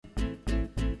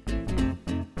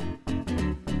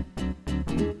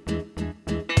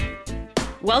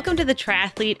Welcome to the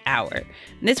Triathlete Hour.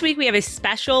 And this week we have a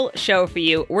special show for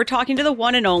you. We're talking to the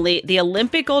one and only, the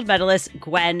Olympic gold medalist,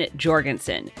 Gwen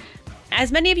Jorgensen.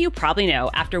 As many of you probably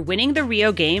know, after winning the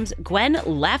Rio Games, Gwen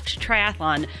left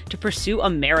triathlon to pursue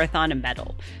a marathon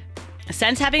medal.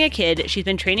 Since having a kid, she's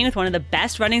been training with one of the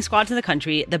best running squads in the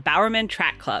country, the Bowerman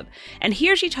Track Club. And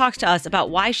here she talks to us about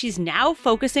why she's now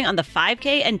focusing on the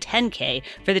 5K and 10K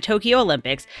for the Tokyo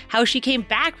Olympics, how she came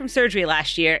back from surgery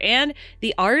last year, and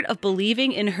the art of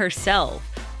believing in herself,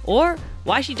 or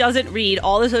why she doesn't read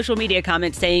all the social media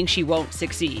comments saying she won't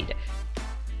succeed.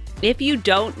 If you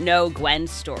don't know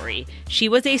Gwen's story, she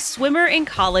was a swimmer in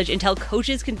college until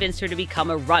coaches convinced her to become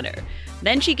a runner.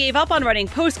 Then she gave up on running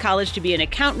post-college to be an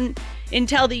accountant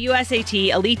until the USAT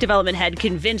elite development head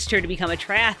convinced her to become a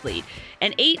triathlete.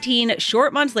 And 18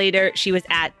 short months later, she was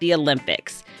at the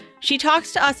Olympics. She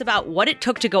talks to us about what it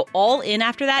took to go all in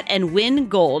after that and win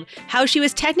gold, how she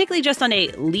was technically just on a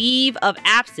leave of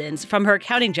absence from her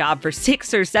accounting job for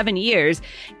 6 or 7 years,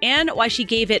 and why she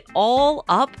gave it all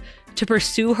up to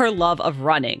pursue her love of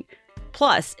running.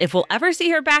 Plus, if we'll ever see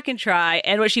her back and try,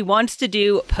 and what she wants to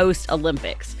do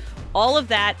post-Olympics. All of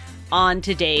that on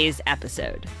today's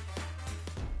episode.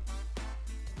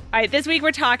 All right, this week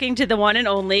we're talking to the one and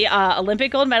only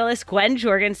Olympic gold medalist, Gwen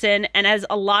Jorgensen. And as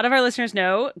a lot of our listeners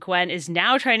know, Gwen is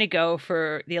now trying to go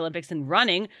for the Olympics in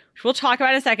running, which we'll talk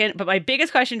about in a second. But my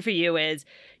biggest question for you is,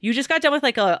 you just got done with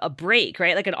like a break,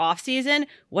 right? Like an off season.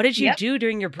 What did you do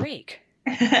during your break?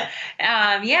 So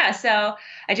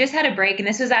I just had a break, and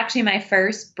this was actually my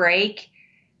first break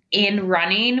in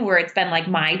running where it's been like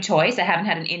my choice. I haven't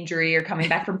had an injury or coming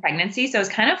back from pregnancy. So it was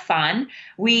kind of fun.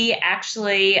 We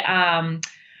actually,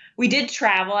 we did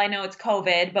travel. I know it's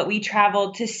COVID, but we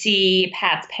traveled to see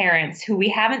Pat's parents, who we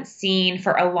haven't seen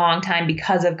for a long time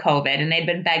because of COVID. And they'd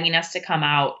been begging us to come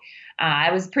out.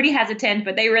 I was pretty hesitant,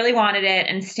 but they really wanted it.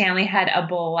 And Stanley had a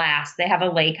blast. They have a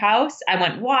lake house. I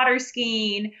went water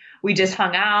skiing. We just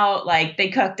hung out. Like, they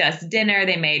cooked us dinner.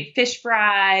 They made fish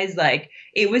fries. Like,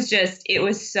 it was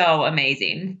so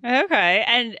amazing. Okay.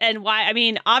 And why? I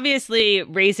mean, obviously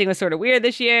racing was sort of weird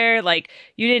this year. Like,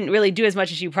 you didn't really do as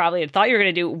much as you probably had thought you were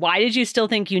going to do. Why did you still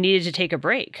think you needed to take a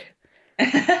break?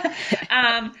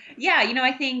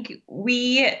 I think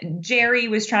Jerry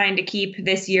was trying to keep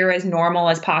this year as normal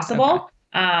as possible.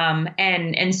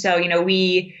 Okay. So,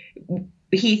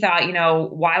 he thought,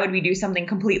 why would we do something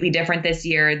completely different this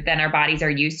year than our bodies are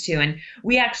used to? And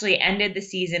we actually ended the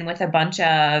season with a bunch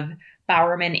of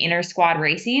Bowerman inter squad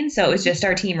racing. So it was just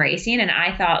our team racing. And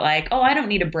I thought I don't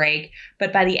need a break.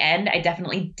 But by the end, I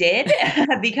definitely did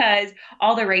because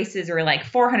all the races were like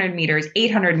 400 meters,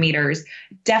 800 meters,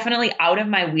 definitely out of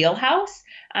my wheelhouse.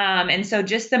 And so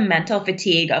just the mental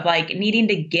fatigue of like needing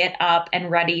to get up and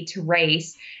ready to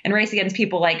race and race against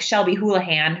people like Shelby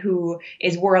Houlihan, who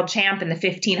is world champ in the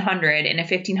 1500, and a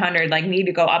 1500, like me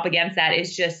to go up against that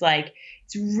is just like,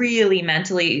 it's really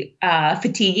mentally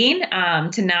fatiguing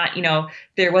to not,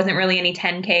 there wasn't really any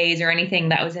 10Ks or anything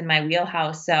that was in my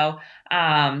wheelhouse. So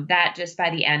that just by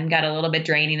the end got a little bit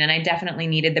draining, and I definitely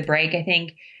needed the break. I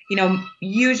think,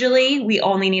 usually we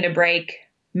only need a break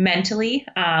mentally,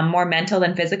 more mental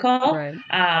than physical. Right.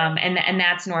 And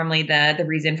that's normally the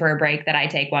reason for a break that I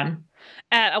take one.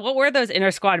 What were those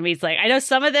inter squad meets like? I know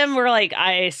some of them were like,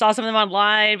 I saw some of them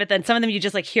online, but then some of them you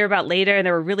just like hear about later, and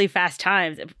they were really fast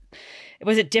times.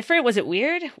 Was it different? Was it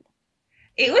weird?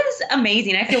 It was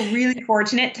amazing. I feel really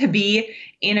fortunate to be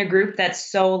in a group that's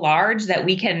so large that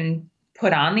we can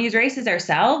put on these races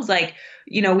ourselves. Like,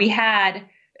 we had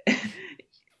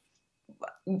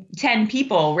 10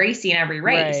 people racing every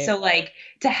race. Right. So like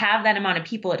to have that amount of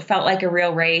people, it felt like a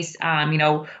real race.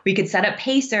 We could set up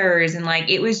pacers, and like,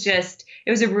 it was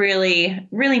a really,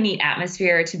 really neat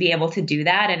atmosphere to be able to do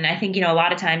that. And I think, a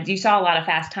lot of times you saw a lot of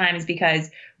fast times because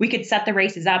we could set the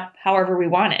races up however we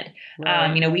wanted.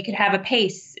 Right. We could have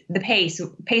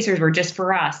pacers were just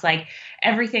for us. Like,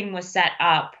 everything was set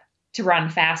up to run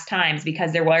fast times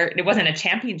because it wasn't a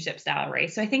championship style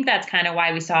race. So I think that's kind of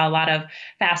why we saw a lot of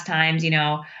fast times.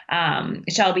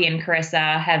 Shelby and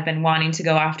Carissa have been wanting to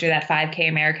go after that 5K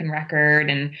American record,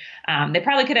 and they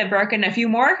probably could have broken a few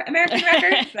more American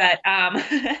records, but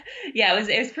it was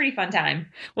a pretty fun time.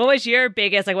 What was your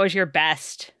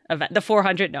best event? The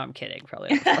 400? No, I'm kidding.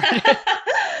 Probably.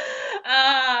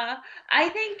 I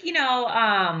think,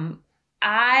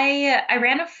 I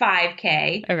ran a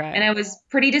 5K, and I was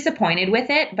pretty disappointed with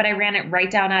it, but I ran it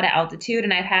right down out of altitude.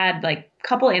 And I've had like a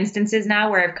couple instances now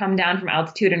where I've come down from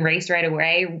altitude and raced right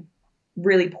away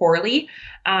really poorly.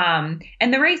 And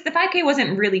the 5K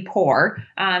wasn't really poor.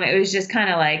 It was just kind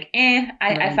of like,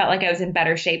 I felt like I was in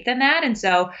better shape than that. And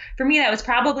so for me, that was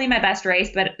probably my best race.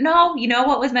 But no, you know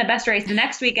what was my best race? The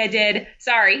next week I did a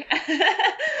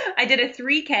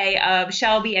 3K of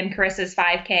Shelby and Carissa's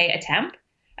 5K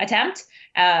attempt,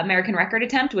 American record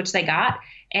attempt, which they got.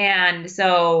 And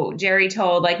so Jerry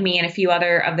told like me and a few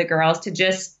other of the girls to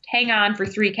just hang on for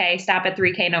 3K, stop at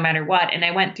 3K no matter what. And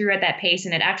I went through at that pace,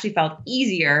 and it actually felt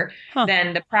easier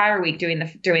than the prior week doing the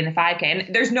 5K.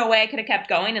 And there's no way I could have kept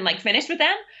going and like finished with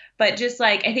them. But just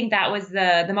like, I think that was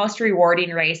the most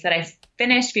rewarding race that I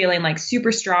finished feeling like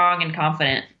super strong and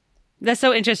confident. That's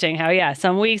so interesting how, yeah,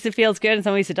 some weeks it feels good and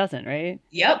some weeks it doesn't, right?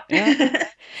 Yep. Yeah.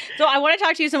 So I want to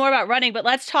talk to you some more about running, but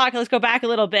let's go back a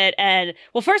little bit. And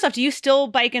well, first off, do you still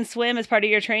bike and swim as part of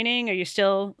your training? Are you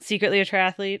still secretly a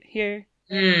triathlete here?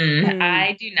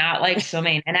 I do not like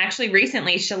swimming. And actually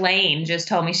recently, Shalane just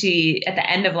told me at the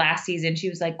end of last season, she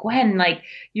was like, Gwen, like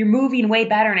you're moving way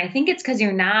better. And I think it's because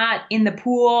you're not in the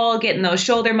pool getting those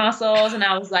shoulder muscles. And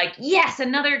I was like, yes,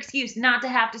 another excuse not to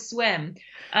have to swim.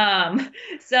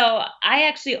 So I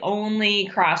actually only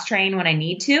cross train when I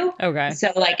need to. Okay.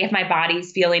 So like if my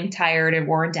body's feeling tired and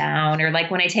worn down, or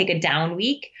like when I take a down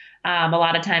week, a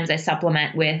lot of times I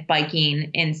supplement with biking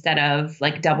instead of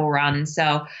like double runs.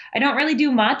 So I don't really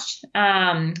do much,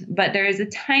 but there's a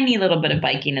tiny little bit of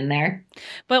biking in there.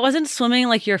 But wasn't swimming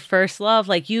like your first love?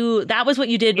 Like that was what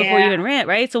you did before you even ran,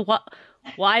 right? So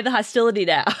why the hostility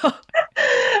now?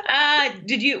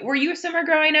 Were you a swimmer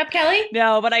growing up, Kelly?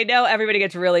 No, but I know everybody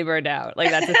gets really burned out.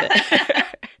 Like that's the thing.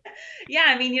 Yeah.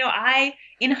 I mean,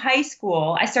 in high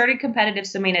school, I started competitive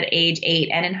swimming at age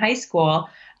 8. And in high school,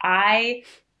 I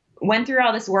went through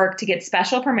all this work to get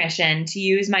special permission to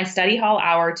use my study hall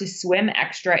hour to swim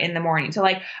extra in the morning. So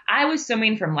like I was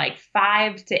swimming from like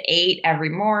 5 to 8 every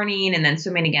morning and then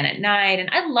swimming again at night. And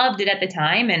I loved it at the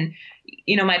time. And,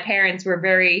 my parents were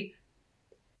very,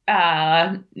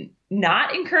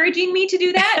 not encouraging me to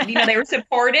do that. They were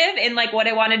supportive in like what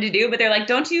I wanted to do, but they're like,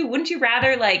 wouldn't you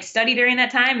rather like study during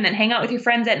that time and then hang out with your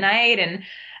friends at night?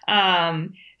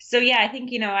 And, so yeah, I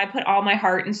think, I put all my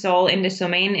heart and soul into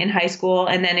swimming in high school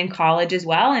and then in college as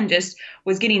well, and just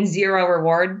was getting zero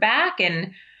reward back.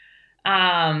 And,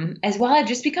 as well, I've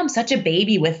just become such a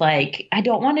baby with like, I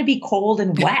don't want to be cold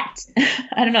and wet.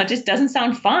 I don't know. It just doesn't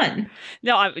sound fun.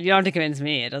 No, you don't have to convince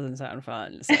me. It doesn't sound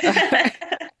fun. So.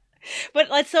 But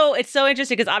it's so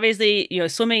interesting because obviously,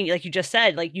 swimming, like you just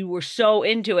said, like you were so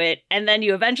into it, and then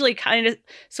you eventually kind of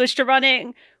switched to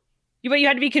running. But you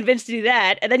had to be convinced to do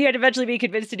that, and then you had to eventually be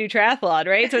convinced to do triathlon,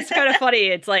 right? So it's kind of funny.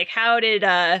 It's like, how do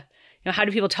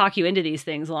people talk you into these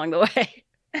things along the way?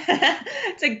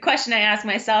 It's a question I ask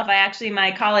myself.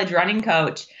 My college running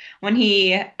coach,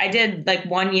 I did like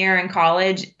 1 year in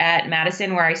college at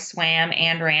Madison where I swam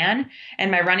and ran,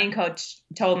 and my running coach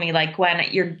told me like, Gwen,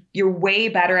 you're way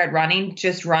better at running.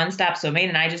 Just run, stop swimming.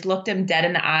 And I just looked him dead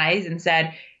in the eyes and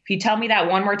said, if you tell me that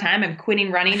one more time, I'm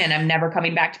quitting running and I'm never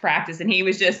coming back to practice. And he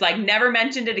was just like, never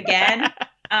mentioned it again.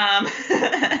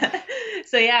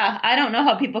 So yeah, I don't know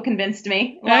how people convinced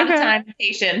me. A lot of time,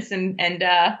 patience, and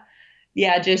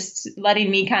just letting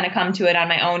me kind of come to it on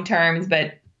my own terms,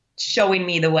 but showing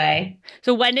me the way.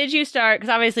 So when did you start?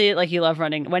 Because obviously, like you love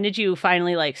running. When did you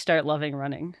finally like start loving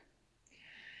running?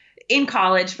 In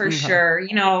college, for sure.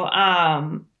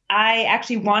 I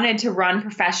actually wanted to run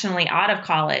professionally out of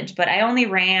college, but I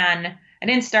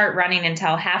didn't start running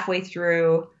until halfway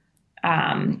through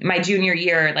my junior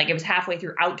year. Like it was halfway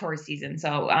through outdoor season.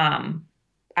 So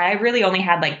I really only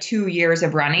had like 2 years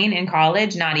of running in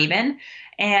college, not even.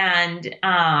 And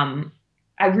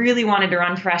I really wanted to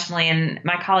run professionally. And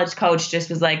my college coach just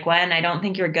was like, Gwen, I don't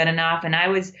think you're good enough. And I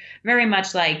was very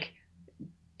much like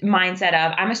mindset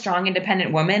of, I'm a strong,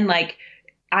 independent woman. Like,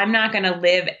 I'm not going to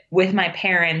live with my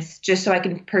parents just so I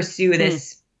can pursue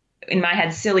this, in my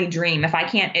head, silly dream. If I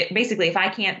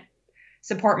can't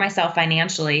support myself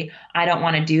financially, I don't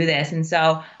want to do this. And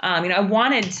so, I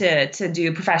wanted to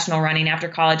do professional running after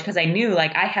college because I knew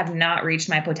like I have not reached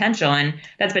my potential. And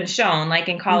that's been shown. Like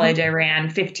in college, I ran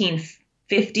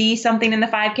 15:50 something in the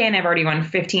 5K, and I've already run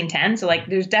 15:10. So like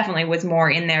there's definitely was more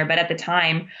in there. But at the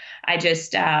time, I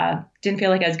just didn't feel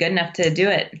like I was good enough to do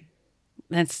it.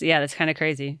 That's kind of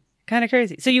crazy.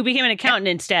 So you became an accountant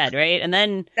instead, right? And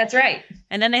then that's right.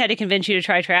 And then they had to convince you to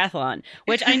try triathlon,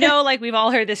 which I know like we've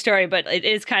all heard this story, but it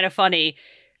is kind of funny.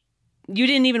 You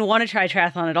didn't even want to try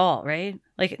triathlon at all, right?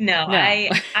 Like no.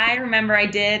 I remember I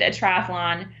did a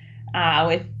triathlon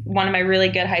with one of my really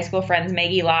good high school friends,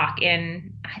 Maggie Locke,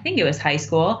 in I think it was high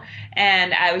school.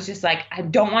 And I was just like, I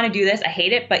don't want to do this. I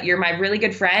hate it, but you're my really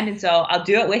good friend. And so I'll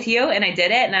do it with you. And I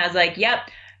did it. And I was like, yep.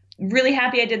 really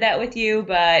happy I did that with you,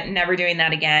 but never doing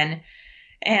that again.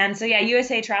 And so, yeah,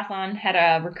 USA Triathlon had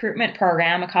a recruitment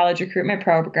program, a college recruitment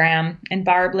program, and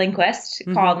Barb Lindquist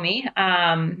called me.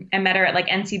 I met her at like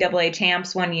NCAA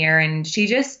champs one year, and she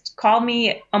just called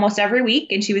me almost every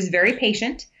week, and she was very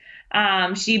patient.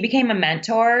 She became a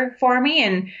mentor for me.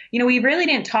 And, we really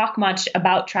didn't talk much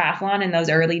about triathlon in those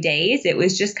early days. It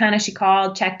was just kind of, she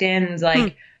called, checked in, and was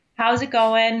like, how's it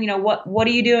going? What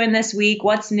are you doing this week?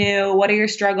 What's new? What are your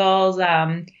struggles?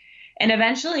 And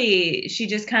eventually she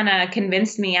just kind of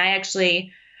convinced me. I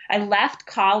left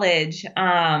college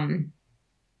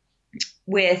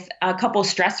with a couple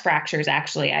stress fractures,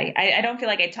 actually. I don't feel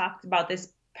like I talked about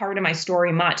this part of my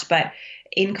story much, but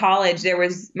in college, there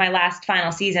was my last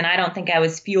final season. I don't think I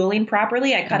was fueling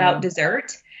properly. I cut out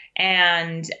dessert.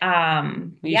 And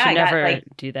you should never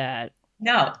do that.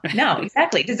 No,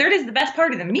 exactly. Dessert is the best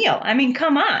part of the meal. I mean,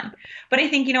 come on. But I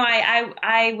think,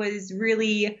 I was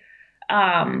really,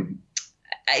 I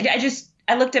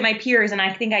looked at my peers, and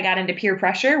I think I got into peer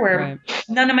pressure where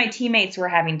none of my teammates were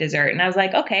having dessert. And I was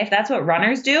like, okay, if that's what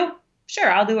runners do, sure,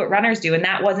 I'll do what runners do. And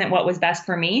that wasn't what was best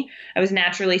for me. I was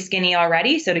naturally skinny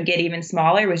already. So to get even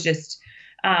smaller was just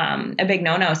a bbig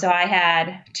no-no. So I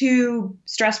had 2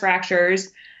 stress fractures.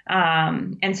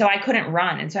 And so I couldn't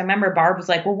run. And so I remember Barb was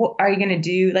like, well, what are you going to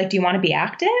do? Like, do you want to be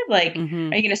active? Like, are you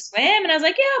going to swim? And I was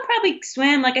like, yeah, I'll probably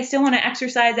swim. Like, I still want to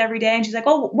exercise every day. And she's like,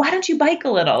 oh, why don't you bike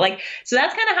a little? Like, so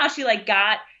that's kind of how she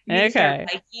got me to start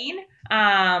biking.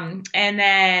 And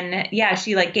then,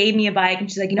 she gave me a bike,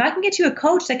 and she's like, I can get you a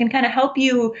coach that can kind of help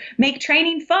you make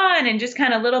training fun, and just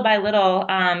kind of little by little,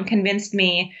 convinced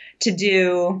me to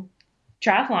do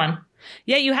triathlon.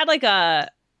 Yeah. You had a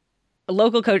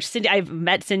local coach, Cindy. I've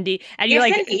met Cindy, and you're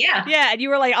Cindy, and you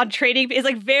were on training. It's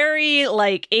very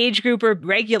age group or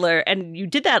regular, and you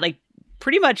did that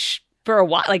pretty much for a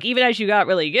while, even as you got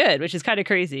really good, which is kind of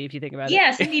crazy if you think about it. Yeah,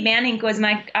 Cindy Manning was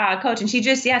my coach, and she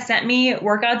just sent me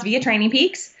workouts via Training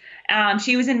Peaks.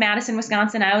 She was in Madison,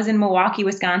 Wisconsin. I was in Milwaukee,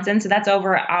 Wisconsin, so that's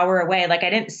over an hour away. I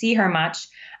didn't see her much.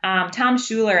 Tom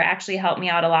Schuler actually helped me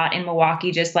out a lot in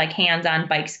Milwaukee, just hands-on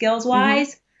bike skills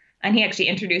wise. And he actually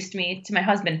introduced me to my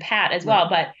husband, Pat, as well.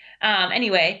 But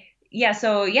anyway,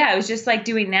 it was just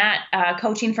doing that,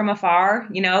 coaching from afar,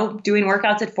 doing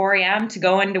workouts at 4 a.m. to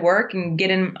go into work and get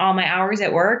in all my hours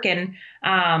at work, and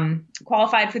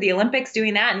qualified for the Olympics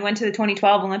doing that, and went to the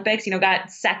 2012 Olympics,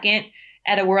 got second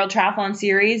at a World Triathlon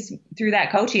Series through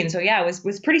that coaching. So it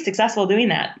was pretty successful doing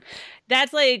that.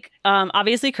 That's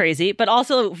obviously crazy, but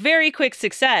also very quick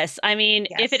success. I mean,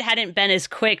 if it hadn't been as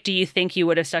quick, do you think you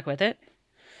would have stuck with it?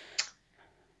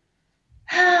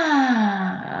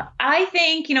 I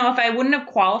think, if I wouldn't have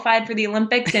qualified for the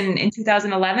Olympics in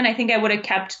 2011, I think I would have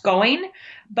kept going.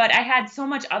 But I had so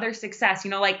much other success,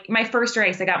 my first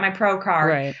race, I got my pro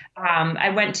card. Right. I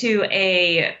went to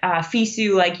a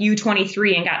FISU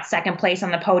U23 and got second place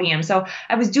on the podium. So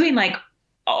I was doing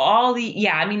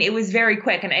it was very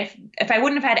quick. And if I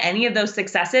wouldn't have had any of those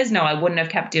successes, no, I wouldn't have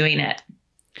kept doing it.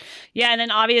 Yeah. And then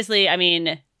obviously,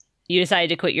 you decided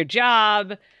to quit your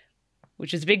job,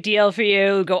 which is a big deal for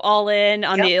you, go all in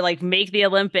on the, make the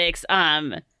Olympics.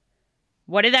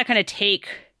 What did that kind of take,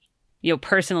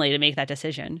 personally to make that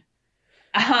decision?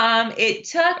 It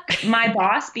took my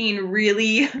boss being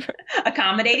really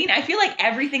accommodating. I feel like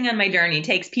everything on my journey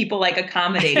takes people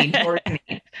accommodating towards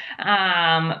me.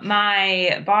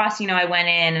 My boss, I went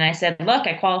in and I said, look,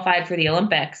 I qualified for the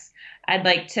Olympics. I'd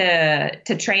like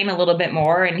to train a little bit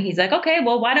more. And he's like, okay,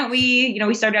 well, why don't we,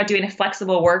 we started out doing a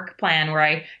flexible work plan where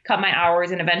I cut my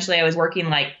hours, and eventually I was working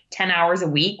 10 hours a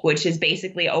week, which is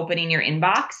basically opening your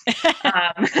inbox.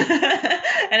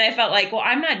 And I felt like, well,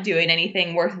 I'm not doing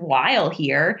anything worthwhile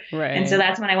here. Right. And so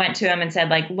that's when I went to him and said,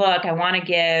 look, I want to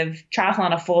give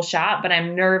triathlon a full shot, but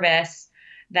I'm nervous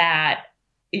that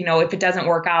if it doesn't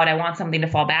work out, I want something to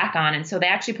fall back on. And so they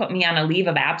actually put me on a leave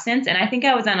of absence. And I think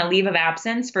I was on a leave of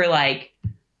absence for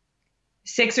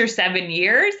 6 or 7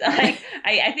 years.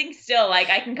 I think still I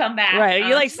can come back. Right.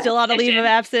 You're still on a leave of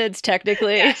absence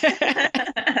technically. So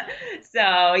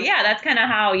that's kind of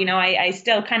how, I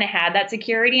still kind of had that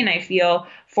security, and I feel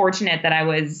fortunate that I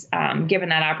was given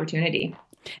that opportunity.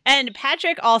 And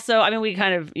Patrick also, we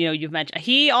kind of, you've mentioned,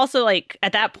 he also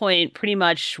at that point pretty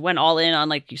much went all in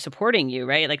on supporting you,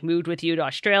 right? Moved with you to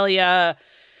Australia.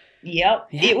 Yep.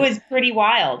 Yeah. It was pretty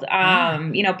wild. Pat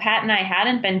and I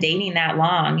hadn't been dating that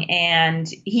long, and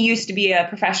he used to be a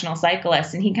professional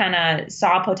cyclist, and he kind of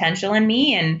saw potential in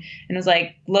me and was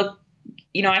like, look,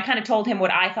 I kind of told him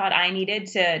what I thought I needed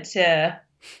to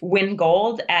win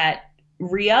gold at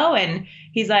Rio. And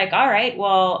he's like, all right,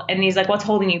 well, and he's like, what's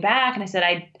holding you back? And I said,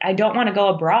 I don't want to go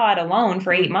abroad alone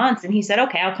for 8 months. And he said,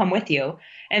 okay, I'll come with you.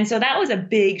 And so that was a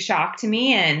big shock to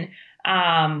me, and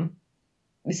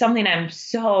something I'm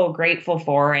so grateful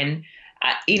for. And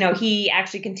he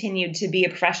actually continued to be a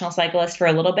professional cyclist for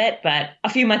a little bit, but a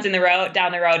few months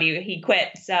down the road, he quit.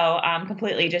 So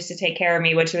completely just to take care of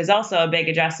me, which was also a big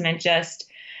adjustment. Just,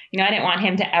 I didn't want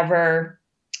him to ever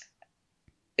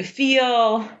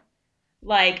feel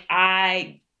like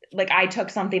I took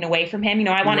something away from him.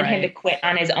 I wanted him to quit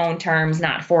on his own terms,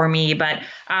 not for me. But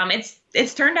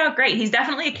it's turned out great. He's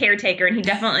definitely a caretaker, and he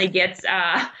definitely gets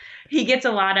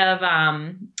a lot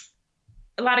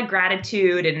of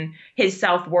gratitude and his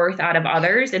self-worth out of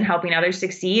others and helping others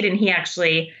succeed. And he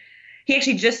actually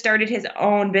just started his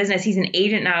own business. He's an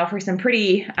agent now for some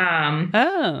pretty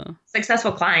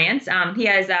successful clients. He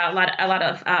has a lot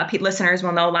of listeners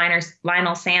will know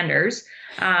Lionel Sanders.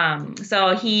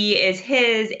 So he is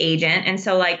his agent. And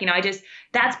so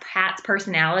that's Pat's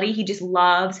personality. He just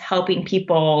loves helping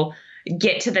people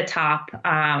get to the top.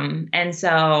 And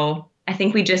so I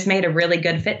think we just made a really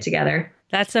good fit together.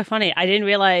 That's so funny. I didn't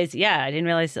realize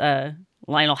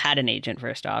Lionel had an agent,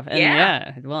 first off.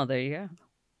 And well, there you go.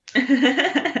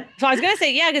 So I was going to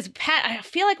say, because Pat, I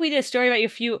feel like we did a story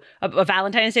about a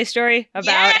Valentine's Day story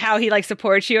about how he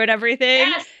supports you and everything.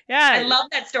 Yes. Yeah. I love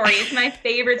that story. It's my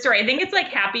favorite story. I think it's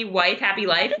Happy Wife, Happy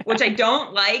Life, which I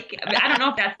don't like. I don't know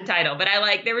if that's the title, but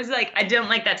I didn't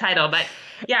like that title, but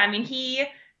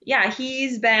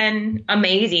he's been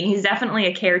amazing. He's definitely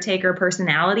a caretaker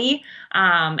personality.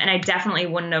 And I definitely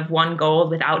wouldn't have won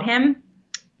gold without him.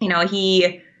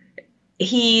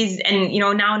 He's, and,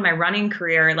 now in my running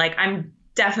career, I'm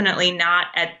definitely not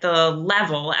at the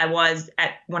level I was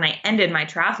at when I ended my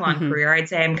triathlon career. I'd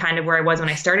say I'm kind of where I was when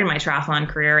I started my triathlon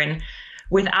career. And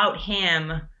without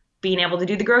him being able to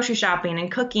do the grocery shopping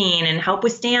and cooking and help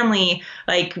with Stanley,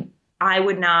 I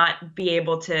would not be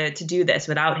able to do this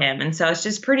without him. And so it's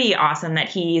just pretty awesome that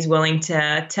he's willing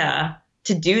to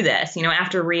do this.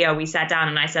 After Rio, we sat down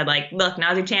and I said, look,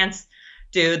 now's your chance,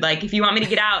 dude. If you want me to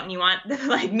get out and you want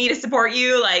me to support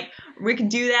you, we can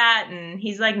do that. And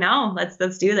he's like, no,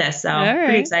 let's do this. So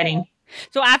pretty exciting.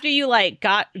 So after you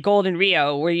got gold in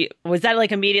Rio, was that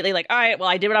immediately all right, well,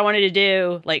 I did what I wanted to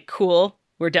do. Cool,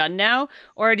 we're done now?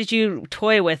 Or did you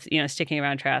toy with, sticking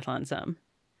around triathlon some?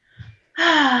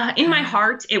 In my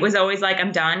heart, it was always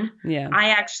I'm done. Yeah.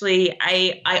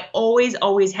 I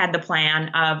always had the plan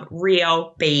of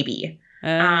Rio, baby.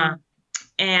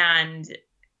 And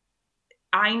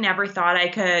I never thought I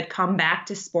could come back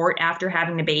to sport after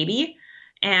having a baby.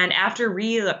 And after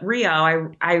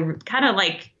Rio, I kind of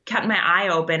kept my eye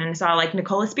open and saw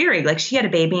Nicola Spirig, she had a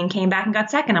baby and came back and got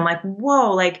second. I'm like,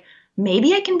 whoa,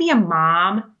 maybe I can be a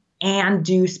mom and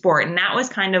do sport. And that was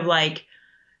kind of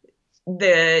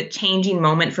the changing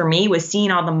moment for me, was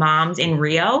seeing all the moms in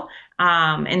Rio.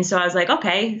 And so I was like,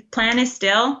 okay, plan is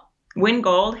still win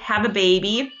gold, have a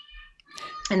baby.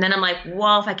 And then I'm like,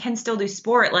 well, if I can still do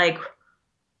sport,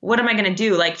 what am I going to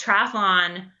do?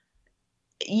 Triathlon,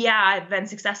 I've been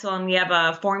successful and we have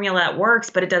a formula that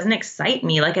works, but it doesn't excite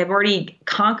me. I've already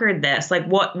conquered this.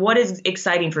 What is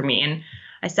exciting for me? And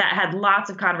I had lots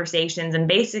of conversations, and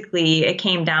basically it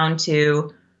came down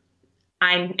to,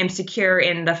 I am secure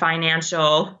in the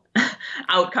financial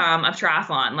outcome of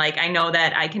triathlon. I know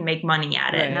that I can make money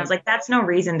at it. Right. And I was like, that's no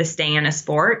reason to stay in a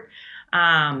sport.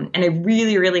 And I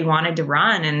really, really wanted to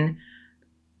run. And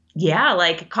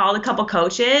called a couple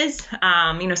coaches.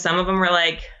 Some of them were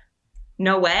like,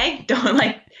 no way, don't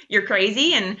you're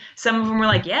crazy. And some of them were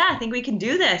like, yeah, I think we can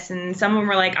do this. And some of them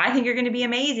were like, I think you're going to be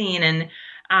amazing. And,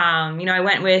 I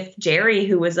went with Jerry,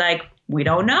 who was like, we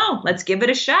don't know. Let's give it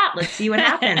a shot. Let's see what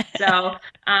happens. So,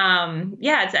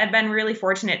 I've been really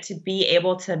fortunate to be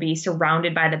able to be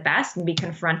surrounded by the best and be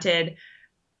confronted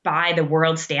by the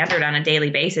world standard on a daily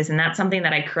basis. And that's something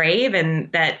that I crave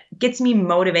and that gets me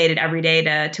motivated every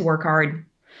day to work hard.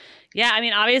 Yeah, I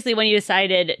mean, obviously, when you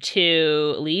decided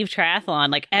to leave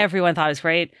triathlon, everyone thought it was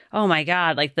great. Oh my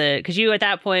God, because you at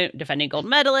that point defending gold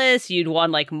medalist, you'd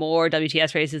won more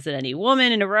WTS races than any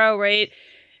woman in a row, right?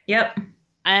 Yep.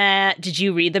 Did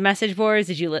you read the message boards?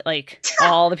 Did you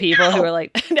all the people No. who were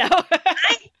no?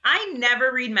 I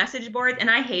never read message boards, and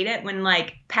I hate it when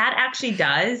Pat actually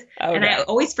does. Oh, and no. I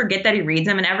always forget that he reads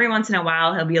them. And every once in a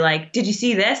while he'll be like, did you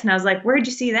see this? And I was like, where'd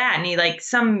you see that? And he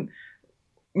some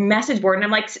message board. And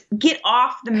I'm like, get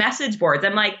off the message boards.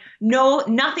 I'm like, no,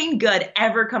 nothing good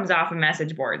ever comes off a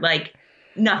message board.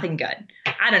 Nothing good.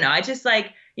 I don't know. I just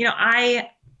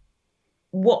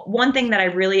one thing that I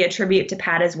really attribute to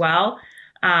Pat as well,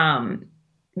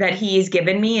 that he's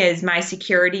given me, is my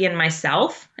security in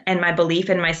myself. and my belief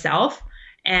in myself.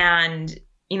 And,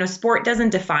 sport doesn't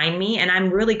define me, and I'm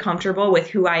really comfortable with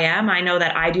who I am. I know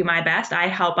that I do my best. I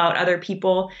help out other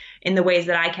people in the ways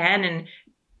that I can, and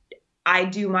I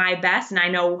do my best, and I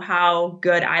know how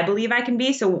good I believe I can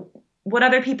be. So what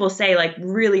other people say, like,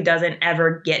 really doesn't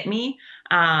ever get me.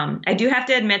 I do have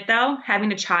to admit, though,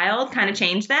 having a child kind of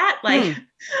changed that. Like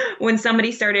when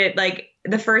somebody started, like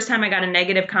the first time I got a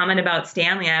negative comment about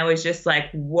Stanley, I was just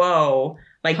like, whoa,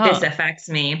 like this affects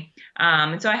me.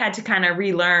 And so I had to kind of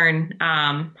relearn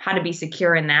how to be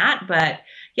secure in that. But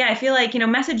yeah, I feel like,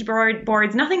 message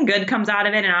boards, nothing good comes out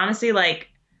of it. And honestly, like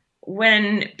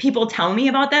when people tell me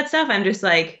about that stuff, I'm just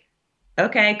like,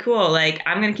 okay, cool. Like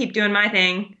I'm going to keep doing my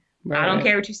thing. Right. I don't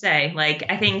care what you say. Like,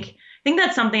 I think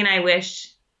that's something I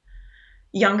wish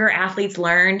younger athletes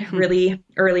learned really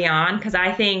early on. Cause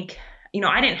I think,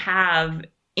 I didn't have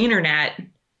internet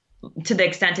to the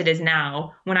extent it is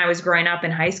now when I was growing up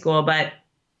in high school, but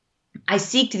I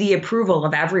seeked the approval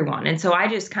of everyone. And so I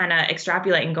just kind of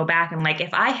extrapolate and go back and like,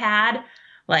 if I had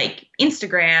like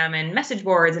Instagram and message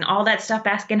boards and all that stuff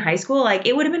back in high school, like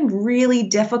it would have been really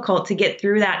difficult to get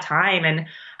through that time. And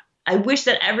I wish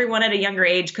that everyone at a younger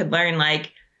age could learn,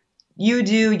 like, you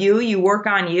do you work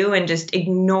on you and just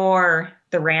ignore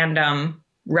the random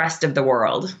rest of the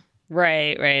world.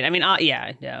 Right. I mean,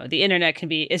 yeah, no, the internet can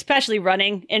be, especially the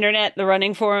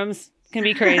running forums can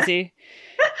be crazy.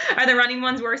 Are the running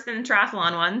ones worse than the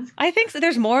triathlon ones? I think so.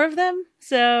 There's more of them.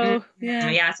 So, yeah.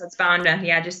 Yeah, so it's bound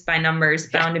to, just by numbers,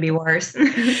 bound to be worse.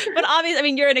 But obviously, I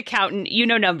mean, you're an accountant, you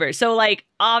know numbers. So, like,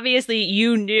 obviously,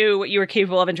 you knew what you were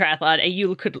capable of in triathlon, and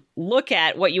you could look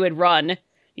at what you had run,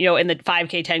 in the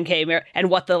 5K, 10K, and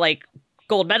what the, like,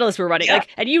 gold medalists were running. Yeah. Like,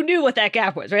 and you knew what that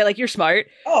gap was, right? Like, you're smart.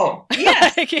 Oh,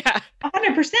 yes. Yeah.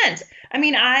 100%. I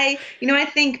mean, I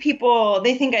think people,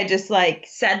 they think I just like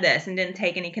said this and didn't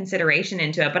take any consideration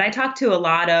into it. But I talked to a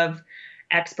lot of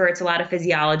experts, a lot of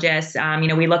physiologists.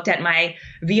 We looked at my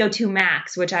VO2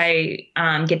 max, which I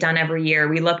get done every year.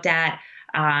 We looked at,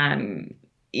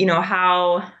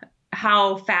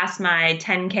 how fast my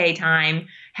 10K time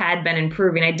had been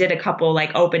improving. I did a couple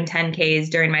like open 10Ks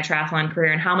during my triathlon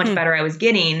career and how much better I was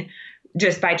getting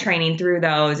just by training through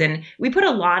those. And we put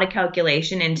a lot of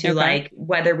calculation into like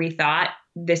whether we thought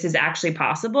this is actually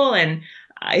possible and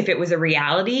if it was a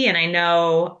reality. And I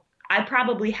know I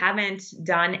probably haven't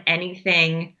done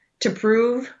anything to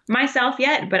prove myself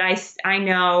yet, but I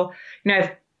know,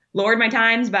 I've lowered my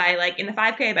times by like in the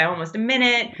 5K by almost a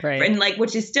minute, right. And like,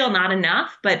 which is still not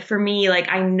enough. But for me, like,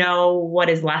 I know what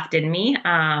is left in me.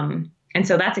 And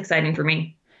so that's exciting for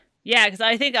me. Yeah. Cause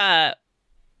I think,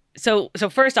 so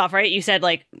first off, right, you said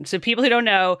like, so people who don't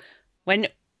know when,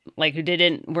 like who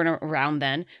weren't around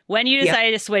then, when you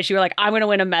decided to switch, you were like, I'm going to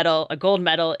win a gold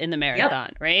medal in the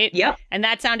marathon, right? Yep. And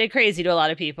that sounded crazy to a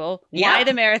lot of people. Yep. Why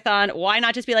the marathon? Why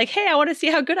not just be like, hey, I want to see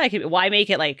how good I can be? Why make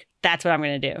it like, that's what I'm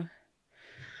going to do?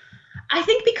 I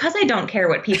think because I don't care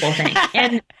what people think.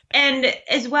 and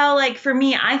as well, like for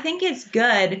me, I think it's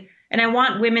good. And I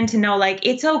want women to know, like,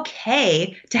 it's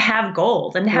okay to have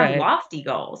goals and to have lofty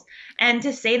goals and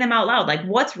to say them out loud. Like,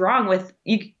 what's wrong with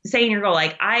you saying your goal?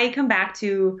 Like, I come back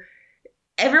to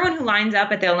everyone who lines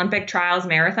up at the Olympic trials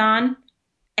marathon,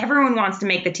 everyone wants to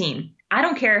make the team. I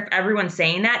don't care if everyone's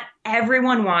saying that.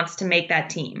 Everyone wants to make that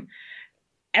team.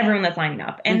 Everyone that's lining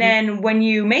up. And then when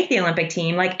you make the Olympic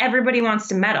team, like everybody wants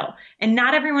to medal and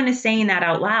not everyone is saying that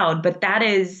out loud, but that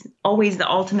is always the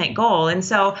ultimate goal. And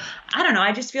so I don't know.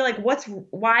 I just feel like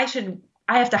why should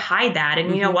I have to hide that?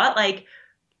 And you know what? Like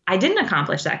I didn't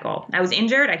accomplish that goal. I was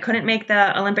injured. I couldn't make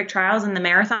the Olympic trials and the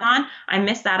marathon. I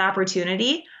missed that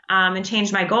opportunity and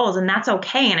changed my goals. And that's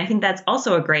okay. And I think that's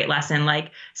also a great lesson,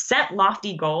 like set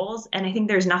lofty goals. And I think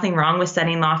there's nothing wrong with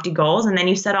setting lofty goals. And then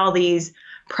you set all these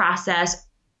process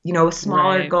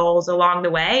smaller goals along the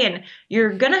way, and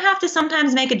you're going to have to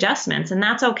sometimes make adjustments, and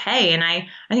that's okay. And I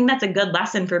think that's a good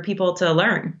lesson for people to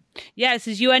learn. Yeah,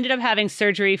 so you ended up having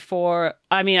surgery for,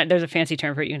 I mean, there's a fancy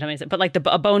term for it, you can tell me, but like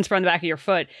a bone spur on the back of your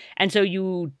foot. And so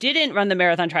you didn't run the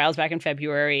marathon trials back in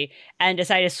February and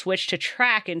decided to switch to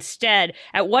track instead.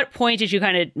 At what point did you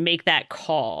kind of make that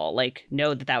call, like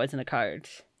know that was in the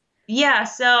cards? Yeah,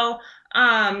 so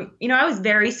I was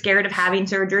very scared of having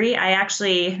surgery.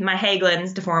 My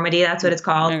Hagelman's deformity, that's what it's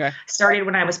called, started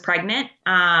when I was pregnant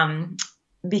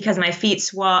because my feet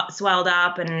swelled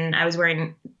up and I was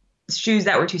wearing shoes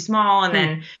that were too small and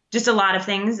then just a lot of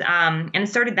things. And it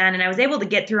started then, and I was able to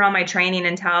get through all my training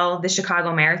until the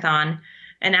Chicago Marathon.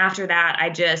 And after that, I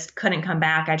just couldn't come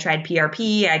back. I tried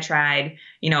PRP. I tried,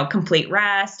 complete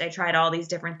rest. I tried all these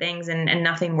different things and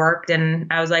nothing worked. And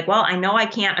I was like, well, I know I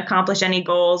can't accomplish any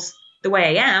goals the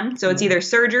way I am. So it's either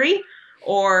surgery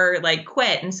or like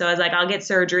quit. And so I was like, I'll get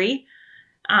surgery,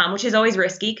 which is always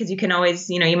risky because you can always,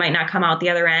 you might not come out the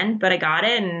other end, but I got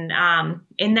it. And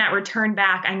in that return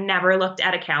back, I never looked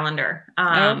at a calendar.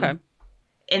 Okay.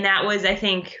 And that was, I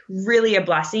think, really a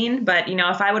blessing. But,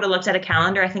 if I would have looked at a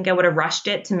calendar, I think I would have rushed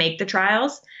it to make the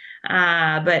trials.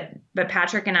 But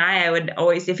Patrick and I would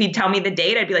always, if he'd tell me the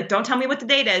date, I'd be like, don't tell me what the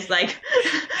date is. Like,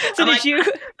 so did you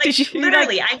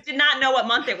literally, I did not know what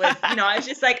month it was. I was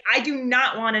just like, I do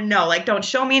not want to know. Like, don't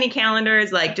show me any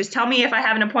calendars. Like, just tell me if I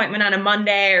have an appointment on a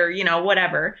Monday or,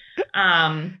 whatever.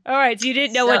 All right. So you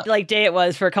didn't know what day it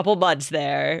was for a couple months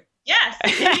there. Yes.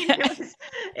 It was,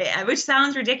 which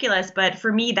sounds ridiculous, but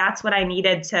for me, that's what I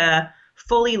needed to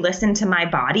fully listen to my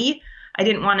body. I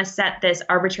didn't want to set this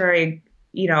arbitrary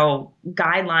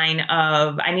guideline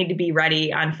of I need to be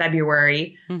ready on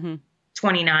February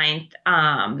 29th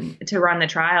to run the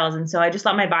trials. And so I just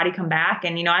let my body come back.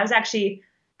 And, I was actually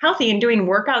healthy and doing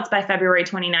workouts by February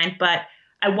 29th, but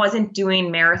I wasn't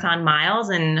doing marathon miles.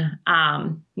 And,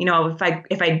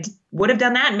 if I would have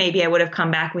done that, maybe I would have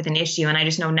come back with an issue. And I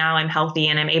just know now I'm healthy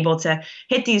and I'm able to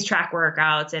hit these track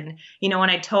workouts. And, when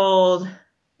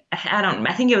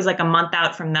I think it was like a month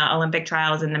out from the Olympic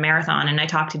trials and the marathon. And I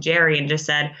talked to Jerry and just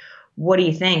said, what do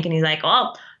you think? And he's like,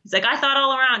 I thought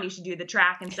all around you should do the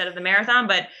track instead of the marathon,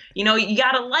 but you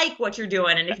got to like what you're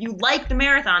doing. And if you like the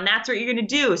marathon, that's what you're going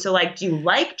to do. So like, do you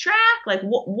like track? Like,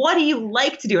 what do you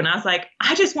like to do? And I was like,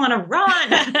 I just want to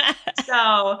run.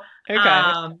 So,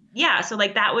 okay. So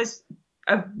like that was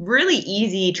a really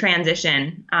easy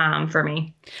transition for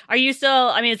me. Are you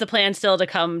still, is the plan still to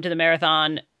come to the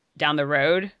marathon down the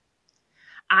road?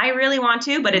 I really want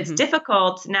to, but it's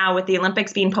difficult now with the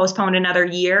Olympics being postponed another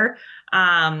year,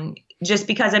 just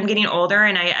because I'm getting older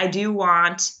and I do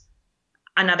want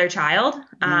another child.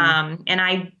 And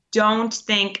I don't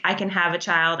think I can have a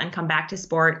child and come back to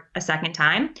sport a second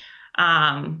time.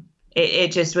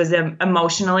 It just was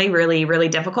emotionally really, really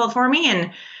difficult for me.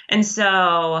 And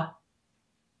so,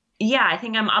 yeah, I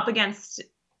think I'm up against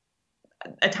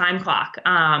a time clock.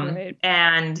 Right.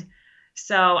 And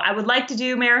so I would like to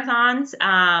do marathons,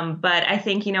 but I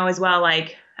think, as well,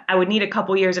 like I would need a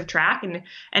couple years of track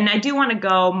and I do want to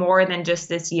go more than just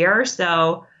this year.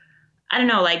 So I don't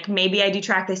know, like maybe I do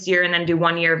track this year and then do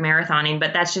 1 year of marathoning,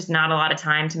 but that's just not a lot of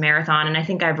time to marathon. And I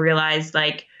think I've realized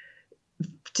like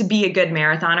to be a good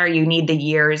marathoner, you need the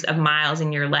years of miles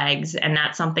in your legs. And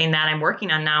that's something that I'm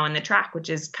working on now in the track, which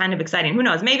is kind of exciting. Who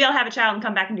knows? Maybe I'll have a child and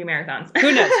come back and do marathons.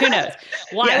 Who knows?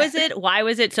 Why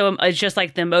was it so it's just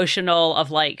like the emotional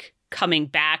of like coming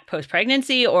back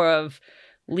post-pregnancy or of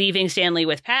leaving Stanley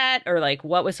with Pat, or like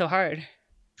what was so hard?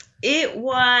 It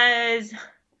was,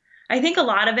 I think a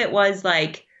lot of it was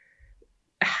like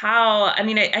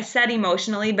I said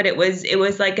emotionally, but it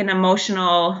was like an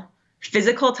emotional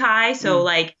physical tie. So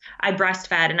like I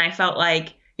breastfed and I felt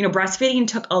like, breastfeeding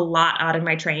took a lot out of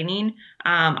my training.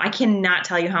 I cannot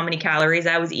tell you how many calories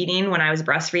I was eating when I was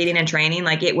breastfeeding and training.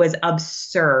 Like it was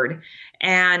absurd.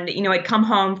 And, I'd come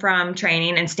home from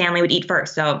training and Stanley would eat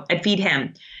first. So I'd feed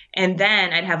him and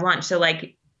then I'd have lunch. So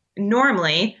like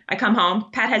normally I come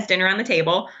home, Pat has dinner on the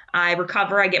table, I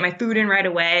recover, I get my food in right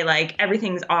away, like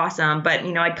everything's awesome. But,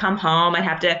 I'd come home, I'd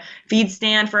have to feed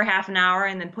Stan for half an hour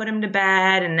and then put him to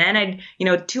bed. And then I'd,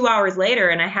 2 hours later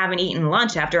and I haven't eaten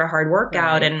lunch after a hard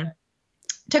workout. Right. And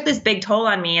it took this big toll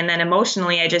on me. And then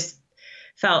emotionally, I just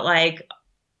felt like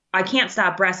I can't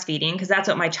stop breastfeeding because that's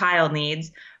what my child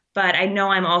needs. But I know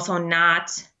I'm also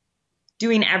not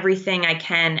doing everything I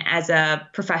can as a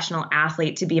professional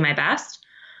athlete to be my best.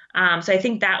 So I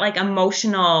think that like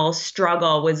emotional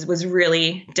struggle was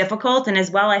really difficult. And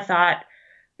as well, I thought,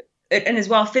 and as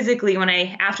well physically,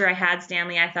 after I had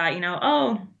Stanley, I thought,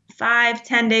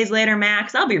 5-10 days later,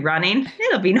 max, I'll be running.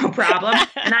 It'll be no problem.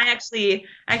 And I actually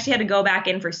had to go back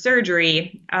in for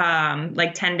surgery,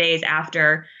 like 10 days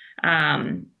after,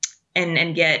 and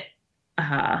get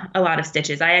a lot of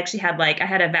stitches. I actually had I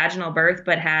had a vaginal birth,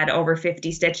 but had over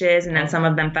 50 stitches, and then some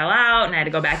of them fell out and I had to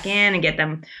go back in and get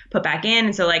them put back in.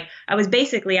 And so I was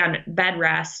basically on bed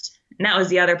rest. And that was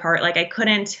the other part.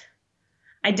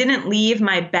 I didn't leave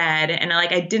my bed and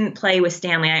I didn't play with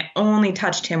Stanley. I only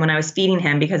touched him when I was feeding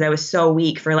him because I was so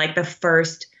weak for the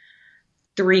first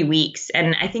 3 weeks.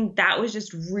 And I think that was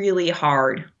just really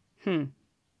hard.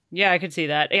 Yeah, I could see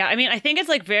that. Yeah. I think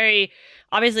it's very,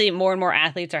 obviously more and more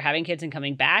athletes are having kids and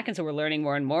coming back. And so we're learning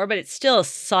more and more, but it's still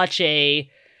such a,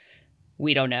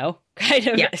 we don't know kind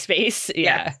of space.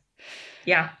 Yeah.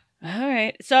 Yeah. All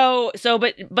right.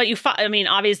 But you,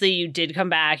 obviously you did come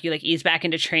back, you eased back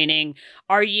into training.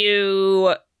 Are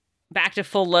you back to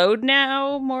full load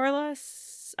now, more or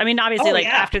less? Obviously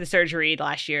after the surgery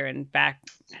last year and back.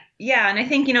 Yeah, and I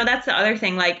think, that's the other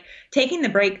thing, like taking the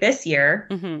break this year,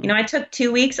 Hmm. I took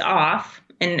 2 weeks off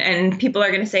and people are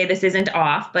going to say this isn't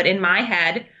off, but in my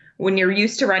head, when you're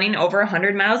used to running over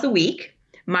 100 miles a week,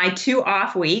 my 2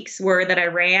 off weeks were that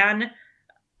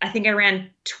I think I ran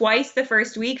twice the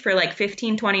first week for like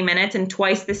 15, 20 minutes and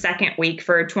twice the second week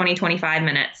for 20, 25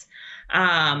 minutes.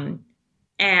 Um,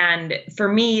 and for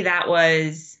me, that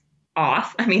was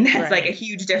off. I mean, that's like a Right.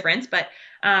 huge difference, but,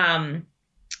 um,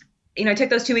 I took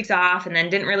those 2 weeks off and then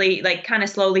didn't really like kind of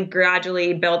slowly,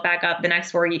 gradually build back up the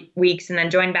next 4 weeks and then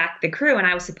joined back the crew. And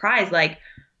I was surprised, like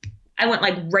I went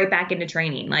like right back into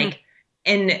training, Hmm. like,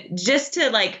 and just to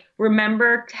like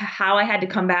remember how I had to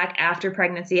come back after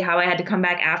pregnancy, how I had to come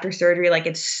back after surgery. Like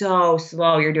it's so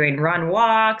slow. You're doing run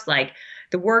walks, like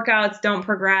the workouts don't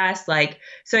progress. Like,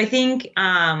 so I think,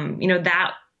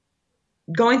 that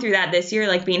going through that this year,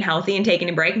 like being healthy and taking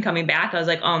a break and coming back, I was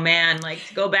like, oh man, like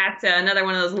to go back to another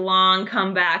one of those long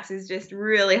comebacks is just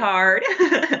really hard.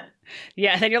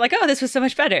 Yeah, then you're like, oh, this was so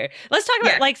much better. Let's talk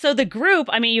about Yeah. like so the group.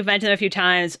 I mean, you've mentioned it a few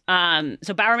times.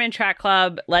 So Bowerman Track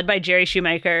Club, led by Jerry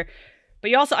Shoemaker, but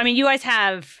you also, I mean, you guys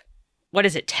have what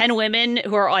is it, 10 women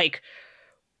who are like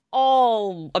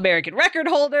all American record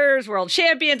holders, world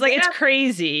champions. Like it's Yeah.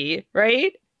 crazy,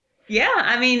 right? Yeah.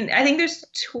 I mean, I think there's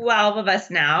 12 of us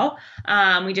now.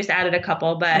 We just added a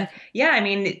couple, but Okay. yeah, I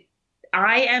mean,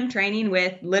 I am training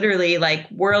with literally like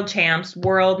world champs,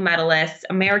 world medalists,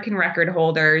 American record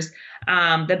holders,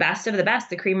 the best of the best,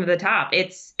 the cream of the top.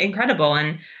 It's incredible.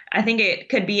 And I think it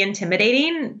could be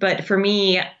intimidating, but for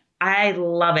me, I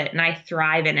love it and I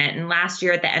thrive in it. And last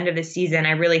year at the end of the season,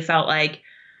 I really felt like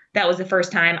that was the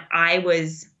first time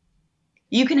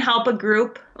you can help a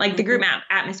group, like the group Mhm.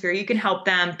 atmosphere, you can help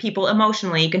them, people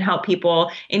emotionally, you can help people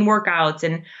in workouts.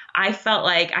 And I felt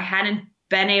like I hadn't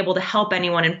been able to help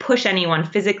anyone and push anyone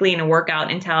physically in a workout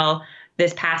until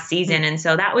this past season. And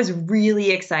so that was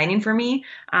really exciting for me,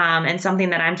 and something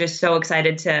that I'm just so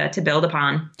excited to build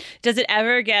upon. Does it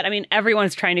ever get? I mean,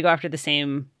 everyone's trying to go after the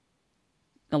same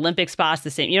Olympic spots,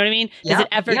 the same. You know what I mean? Does it Yep.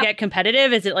 ever Yep. get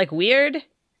competitive? Is it like weird?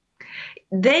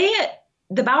 They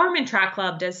the Bowerman Track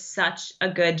Club does such a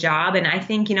good job. And I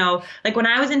think, like when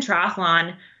I was in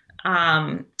triathlon,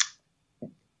 um,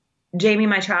 Jamie,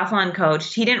 my triathlon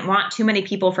coach, he didn't want too many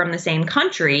people from the same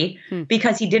country Hmm.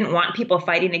 because he didn't want people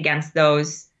fighting against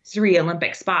those three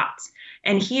Olympic spots.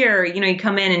 And here, you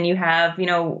come in and you have,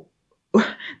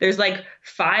 there's like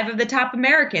five of the top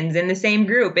Americans in the same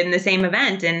group in the same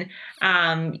event. And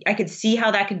I could see how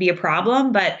that could be a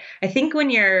problem. But I think when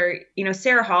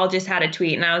Sarah Hall just had a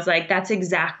tweet and I was like, that's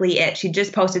exactly it. She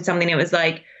just posted something. It was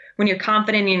like, when you're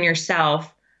confident in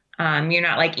yourself, you're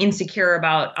not like insecure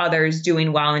about others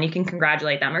doing well and you can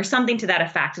congratulate them or something to that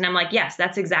effect. And I'm like, yes,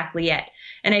 that's exactly it.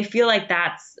 And I feel like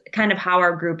that's kind of how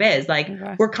our group is. Like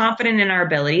Okay. we're confident in our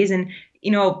abilities and,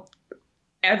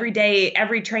 every day,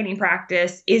 every training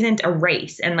practice isn't a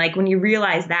race. And like when you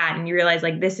realize that and you realize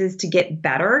like this is to get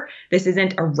better, this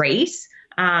isn't a race.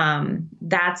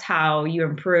 That's how you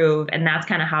improve. And that's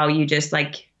kind of how you just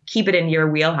like keep it in your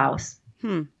wheelhouse.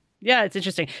 Hmm. Yeah, it's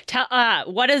interesting.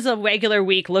 What does a regular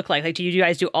week look like? Like, do you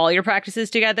guys do all your practices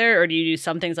together, or do you do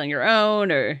some things on your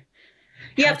own, or?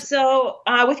 Yep. So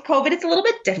with COVID, it's a little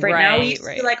bit different now. We used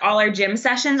to do like all our gym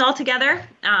sessions all together,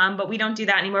 but we don't do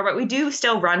that anymore. But we do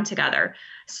still run together.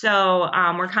 So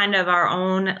we're kind of our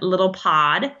own little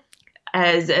pod,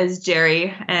 as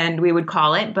Jerry and we would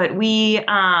call it. But we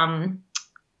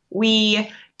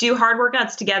do hard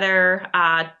workouts together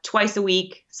twice a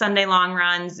week, Sunday long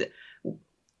runs.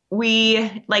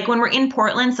 We like when we're in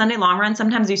Portland, Sunday long run,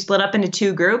 sometimes we split up into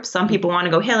two groups. Some people want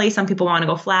to go hilly, some people want to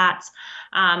go flats.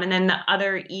 And then the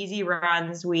other easy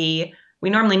runs, we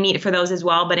normally meet for those as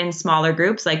well, but in smaller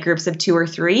groups, like groups of 2 or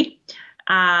 3.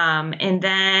 And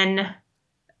then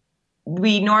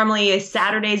we normally,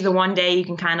 Saturday's the one day you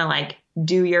can kind of like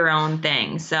do your own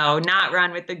thing. So not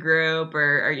run with the group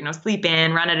or sleep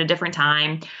in, run at a different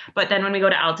time. But then when we go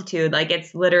to altitude, like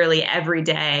it's literally every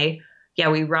day. Yeah,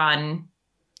 we run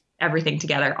everything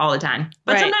together all the time.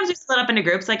 But Right. sometimes we split up into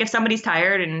groups. Like if somebody's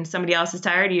tired and somebody else is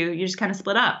tired, you just kind of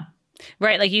split up.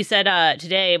 Right, like you said,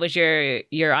 today was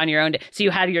you're on your own day. So you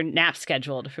had your nap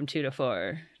scheduled from 2 to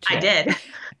 4 I today. did.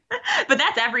 But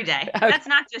that's every day. Okay. That's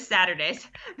not just Saturdays.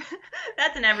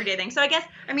 That's an everyday thing. So I guess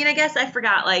I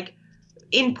forgot, like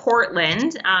in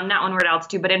Portland, not when we're at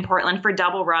altitude, but in Portland for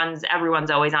double runs, everyone's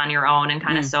always on your own and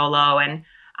kind of solo. And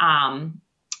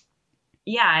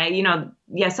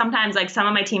sometimes like some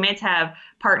of my teammates have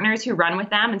partners who run with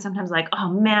them and sometimes like, oh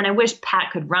man, I wish Pat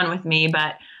could run with me.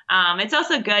 But it's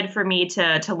also good for me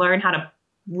to learn how to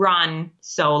run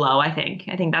solo. I think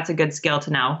that's a good skill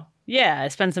to know. Yeah,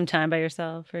 spend some time by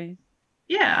yourself, right?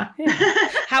 Yeah.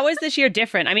 How is this year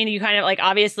different? I mean, you kind of like,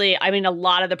 obviously, I mean, a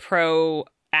lot of the pro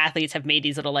athletes have made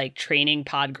these little like training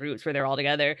pod groups where they're all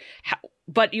together.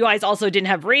 But you guys also didn't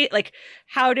have like,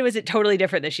 was it totally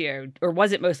different this year? Or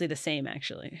was it mostly the same,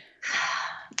 actually?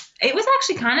 It was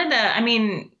actually kind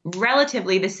of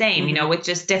relatively the same, you know, with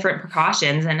just different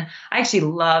precautions. And I actually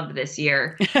loved this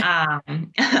year.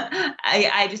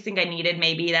 I just think I needed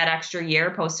maybe that extra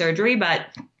year post-surgery. But,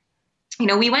 you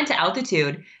know, we went to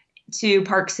altitude to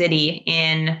Park City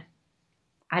in,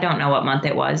 I don't know what month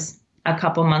it was, a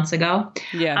couple months ago.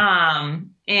 Yeah.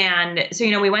 And so,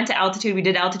 you know, we went to altitude, we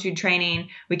did altitude training,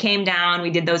 we came down,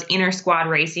 we did those inter squad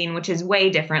racing, which is way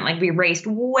different. Like we raced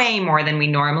way more than we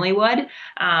normally would,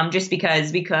 just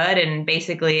because we could. And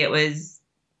basically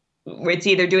it's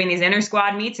either doing these inter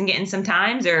squad meets and getting some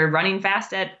times or running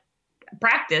fast at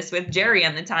practice with Jerry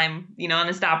on the time, you know, on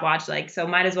the stopwatch, like, so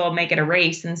might as well make it a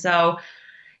race. And so,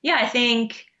 yeah, I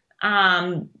think,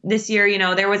 this year, you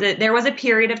know, there was a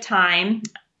period of time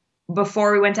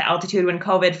before we went to altitude when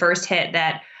COVID first hit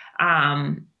that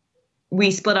we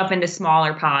split up into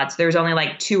smaller pods. There was only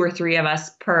like 2 or 3 of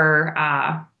us per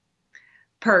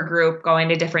group going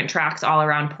to different tracks all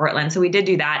around Portland. So we did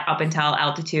do that up until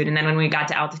altitude. And then when we got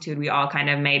to altitude, we all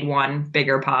kind of made one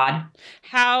bigger pod.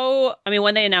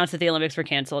 When they announced that the Olympics were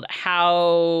canceled,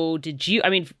 how did you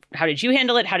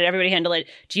handle it? How did everybody handle it?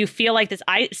 Do you feel like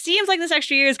seems like this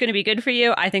extra year is going to be good for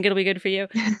you? I think it'll be good for you.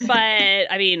 But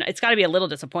I mean, it's got to be a little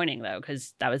disappointing though,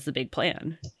 because that was the big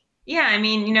plan. Yeah. I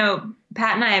mean, you know,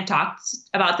 Pat and I have talked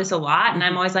about this a lot, and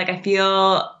I'm always like, I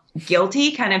feel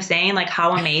guilty kind of saying like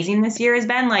how amazing this year has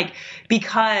been, like,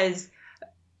 because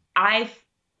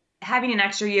having an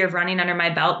extra year of running under my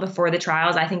belt before the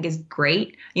trials, I think is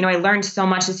great. You know, I learned so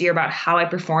much this year about how I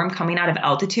perform coming out of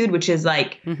altitude, which is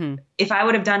like, if I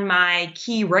would have done my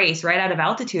key race right out of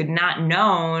altitude, not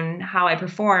known how I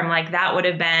perform, like that would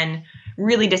have been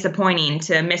really disappointing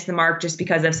to miss the mark just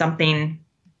because of something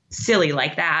silly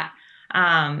like that.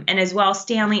 And as well,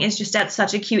 Stanley is just at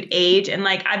such a cute age. And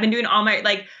like, I've been doing all my,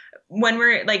 like, when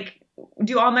we're like,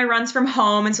 do all my runs from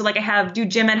home. And so like do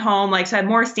gym at home. Like, so I have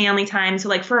more Stanley time. So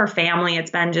like for our family,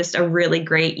 it's been just a really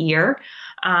great year.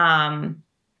 And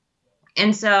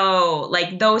so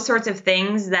like those sorts of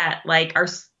things that like are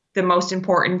the most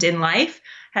important in life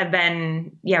have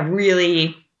been,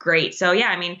 really great. So yeah,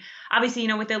 I mean, obviously, you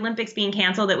know, with the Olympics being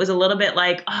canceled, it was a little bit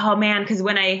like, oh man, because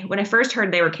when I first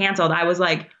heard they were canceled, I was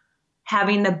like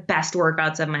having the best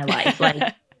workouts of my life.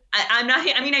 Like, I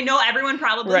know everyone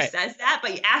probably says that,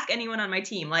 but you ask anyone on my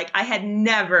team, like I had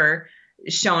never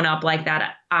shown up like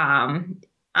that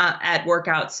at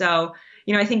workouts. So,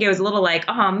 you know, I think it was a little like,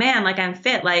 oh man, like I'm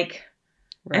fit, like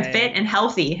I'm fit and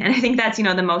healthy. And I think that's, you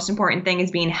know, the most important thing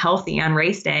is being healthy on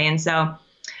race day. And so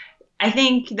I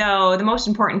think though, the most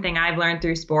important thing I've learned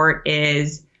through sport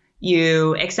is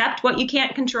you accept what you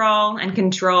can't control and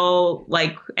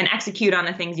and execute on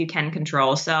the things you can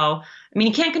control. So, I mean,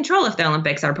 you can't control if the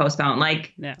Olympics are postponed,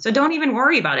 so don't even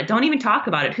worry about it. Don't even talk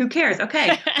about it. Who cares?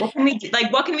 Okay. What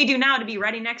can we do now to be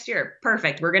ready next year?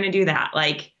 Perfect. We're going to do that.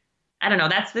 Like, I don't know.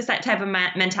 That's the type of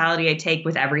mentality I take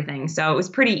with everything. So it was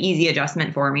pretty easy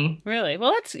adjustment for me. Really?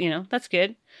 Well, that's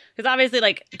good. Because obviously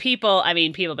like people have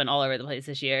been all over the place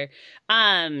this year.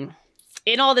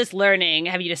 In all this learning,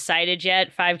 have you decided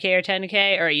yet 5K or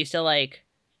 10K, or are you still like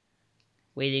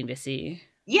waiting to see?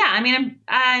 Yeah, I mean,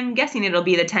 I'm guessing it'll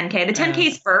be the 10K. The 10K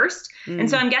is first, and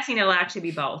so I'm guessing it'll actually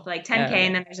be both, like 10K,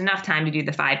 and then there's enough time to do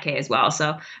the 5K as well. So,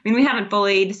 I mean, we haven't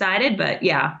fully decided, but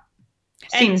yeah,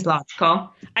 seems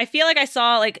logical. I feel like I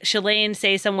saw like Shalane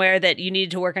say somewhere that you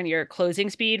needed to work on your closing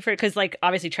speed because like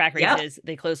obviously track races,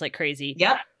 they close like crazy.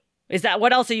 Yep. Is that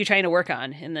what else are you trying to work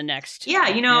on in the next? Yeah,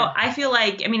 you know, I feel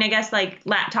like, I mean, I guess like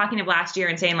talking of last year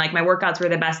and saying like my workouts were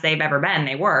the best they've ever been,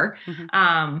 they were.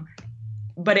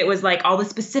 But it was like all the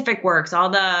specific works, all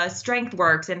the strength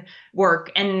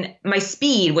and my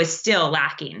speed was still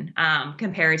lacking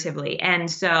comparatively. And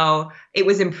so it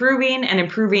was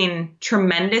improving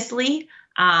tremendously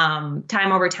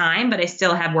time over time, but I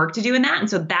still have work to do in that. And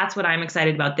so that's what I'm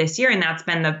excited about this year. And that's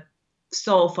been the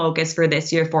sole focus for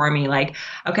this year for me. Like,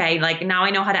 okay, like now I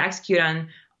know how to execute on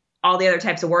all the other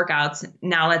types of workouts.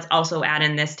 Now let's also add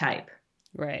in this type.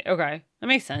 Right. Okay. That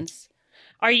makes sense.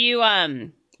 Are you,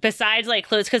 besides like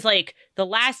close, because like the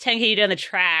last 10K you did on the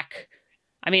track,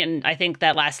 I mean, I think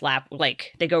that last lap,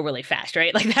 like they go really fast,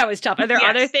 right? Like that was tough. Are there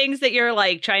other things that you're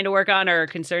like trying to work on or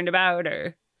concerned about,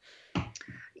 or?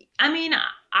 I mean,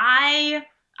 I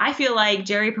feel like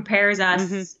Jerry prepares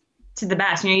us to the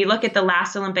best. You know, you look at the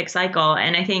last Olympic cycle,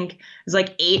 and I think it was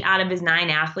like 8 out of his 9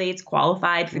 athletes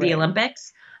qualified for the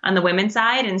Olympics on the women's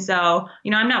side. And so,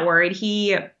 you know, I'm not worried.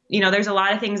 He there's a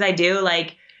lot of things I do,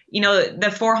 like,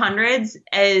 the 400s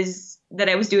that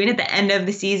I was doing at the end of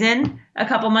the season a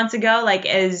couple months ago, like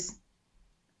as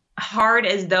hard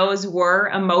as those were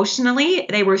emotionally,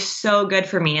 they were so good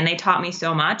for me and they taught me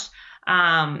so much.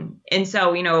 And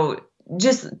so,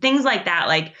 just things like that,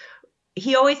 like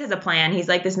he always has a plan. He's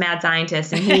like this mad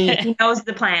scientist and he knows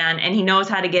the plan and he knows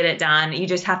how to get it done. You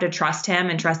just have to trust him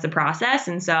and trust the process.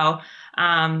 And so,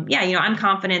 I'm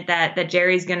confident that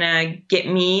Jerry's going to get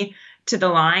me to the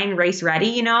line, race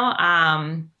ready,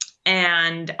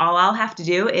 and all I'll have to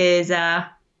do is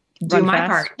do my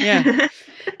part. Yeah.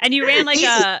 And you ran like Easy,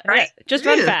 right? just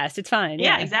run fast. It's fine.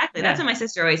 Yeah, exactly. That's what my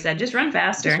sister always said. Just run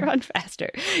faster. Just run faster.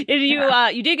 And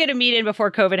you did get a meet in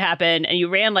before COVID happened and you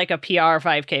ran like a PR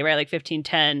 5K, right? Like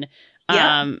 15:10.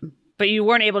 Yeah. But you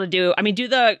weren't able to do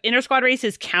the inter squad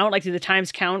races count? Like do the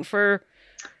times count for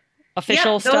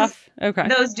official stuff? Okay.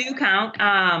 Those do count.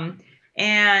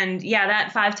 And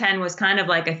that 5:10 was kind of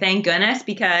like a thank goodness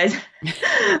because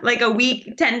like a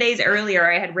week, 10 days earlier,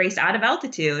 I had raced out of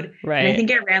altitude. Right. And I think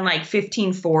I ran like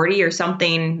 15:40 or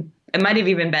something. It might have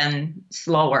even been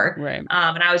slower. Right. And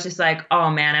I was just like, oh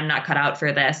man, I'm not cut out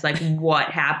for this. Like what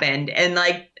happened? And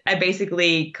like, I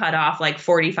basically cut off like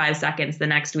 45 seconds the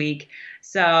next week.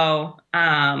 So,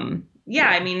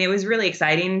 it was really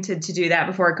exciting to do that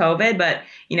before COVID, but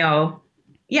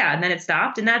and then it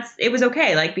stopped and it was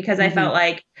okay. Like, because I felt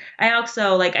like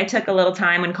I took a little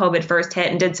time when COVID first hit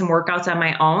and did some workouts on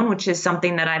my own, which is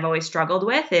something that I've always struggled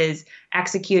with is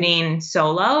executing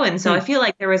solo. And so I feel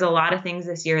like there was a lot of things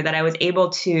this year that I was able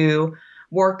to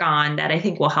work on that I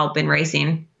think will help in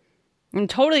racing. And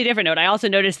totally different note. I also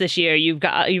noticed this year you've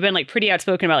been like pretty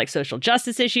outspoken about like social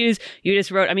justice issues. You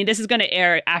just wrote, this is going to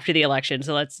air after the election,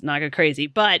 so let's not go crazy.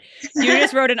 But you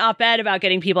just wrote an op-ed about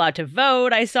getting people out to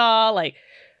vote. I saw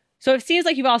so it seems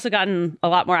like you've also gotten a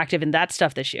lot more active in that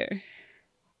stuff this year.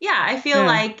 Yeah, I feel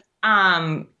like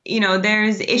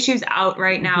there's issues out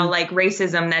right now like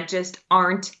racism that just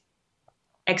aren't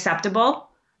acceptable.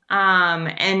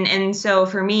 And so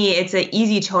for me, it's an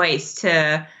easy choice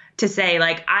to say,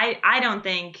 like, I don't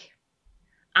think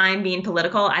I'm being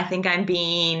political. I think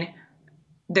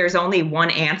there's only one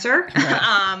answer.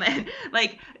 Right.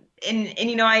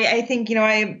 I think,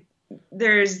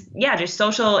 there's just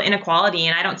social inequality.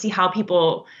 And I don't see how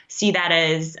people see that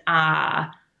as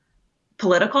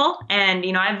political. And,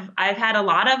 I've had a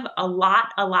lot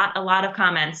of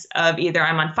comments of either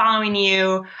I'm unfollowing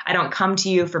you, I don't come to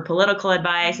you for political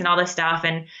advice and all this stuff.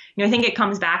 And, I think it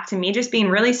comes back to me just being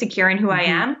really secure in who I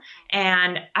am.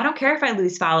 And I don't care if I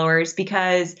lose followers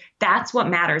because that's what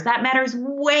matters. That matters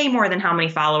way more than how many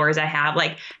followers I have.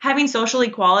 Like having social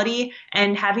equality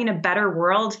and having a better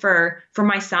world for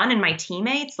my son and my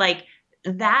teammates, like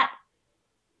that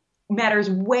matters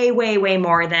way, way, way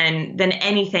more than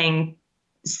anything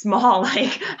small,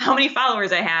 like how many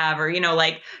followers I have or,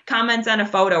 like comments on a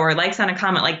photo or likes on a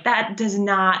comment, like that does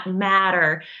not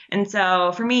matter. And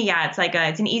so for me, it's like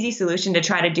it's an easy solution to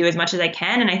try to do as much as I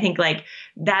can. And I think like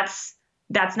that's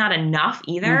not enough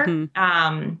either.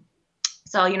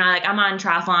 So, like I'm on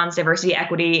Triathlon's diversity,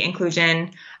 equity, inclusion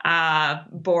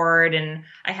board, and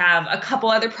I have a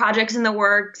couple other projects in the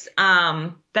works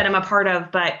that I'm a part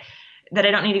of, but that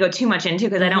I don't need to go too much into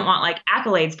because I don't want like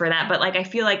accolades for that. But like, I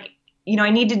feel like, I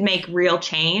need to make real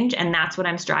change, and that's what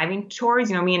I'm striving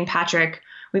towards. Me and Patrick,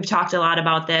 we've talked a lot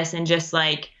about this, and just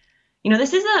like,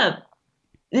 this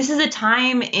is a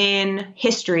time in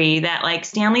history that like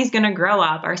Stanley's going to grow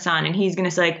up, our son, and he's going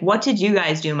to say like, what did you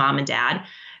guys do, mom and dad?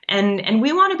 And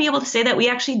we want to be able to say that we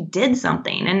actually did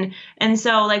something. And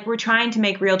so like, we're trying to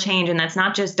make real change, and that's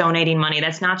not just donating money.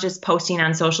 That's not just posting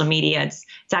on social media. It's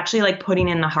actually like putting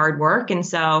in the hard work. And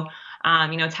so,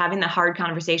 it's having the hard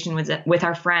conversation with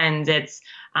our friends. It's,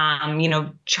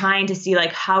 trying to see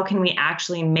like, how can we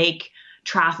actually make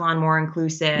triathlon more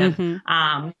inclusive,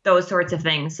 those sorts of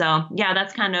things. So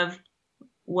that's kind of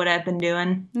what I've been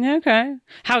doing. Okay.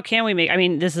 How can we make,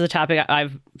 this is a topic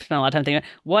I've spent a lot of time thinking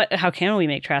about. How can we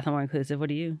make triathlon more inclusive? What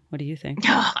do you think?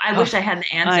 I wish I had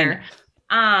the answer.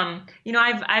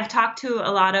 I've talked to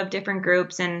a lot of different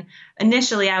groups, and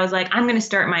initially I was like, I'm going to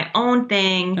start my own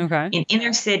thing in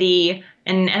inner city.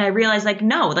 And I realized like,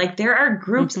 no, like there are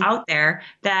groups out there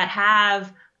that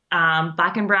have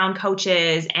Black and brown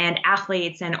coaches and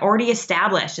athletes and already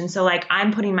established. And so like,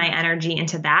 I'm putting my energy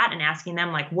into that and asking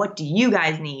them like, what do you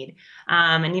guys need?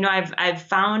 I've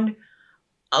found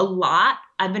a lot.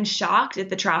 I've been shocked at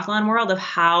the triathlon world of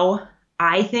how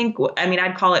I'd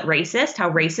call it racist, how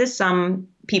racist some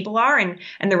people are, and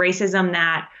the racism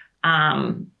that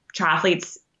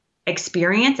triathletes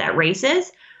experience at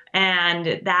races.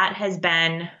 And that has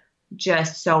been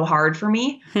just so hard for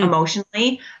me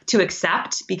emotionally to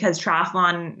accept, because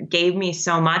triathlon gave me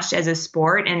so much as a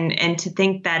sport, and to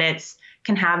think that it's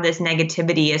can have this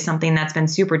negativity is something that's been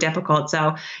super difficult.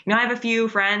 So, I have a few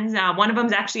friends. One of them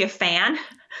is actually a fan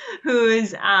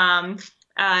who's a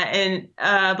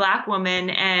Black woman,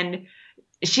 and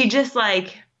she just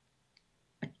like,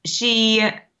 she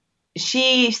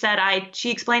said she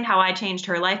explained how I changed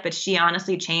her life, but she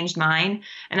honestly changed mine.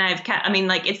 And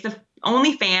it's the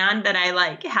only fan that I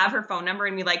like have her phone number,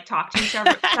 and we like talk to each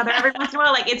other every once in a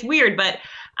while. Like, it's weird, but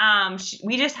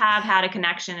we just have had a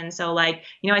connection. And so like,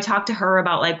 I talk to her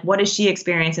about like, what does she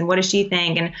experience and what does she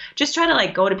think? And just try to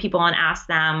like go to people and ask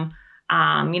them.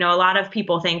 A lot of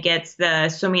people think it's the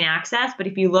swimming access, but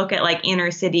if you look at like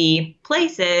inner city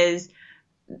places,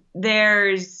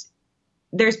 there's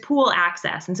pool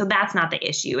access. And so that's not the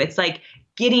issue. It's like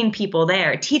getting people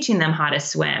there, teaching them how to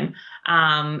swim.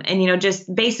 And,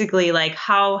 just basically like,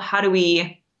 how do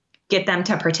we get them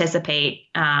to participate?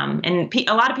 And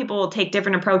a lot of people will take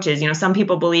different approaches. Some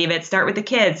people believe it, start with the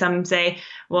kids. Some say,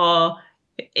 well,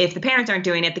 if the parents aren't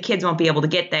doing it, the kids won't be able to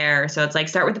get there. So it's like,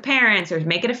 start with the parents or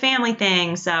make it a family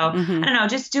thing. So I don't know,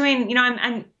 just doing,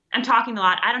 I'm talking a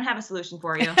lot. I don't have a solution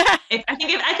for you.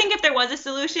 I think if there was a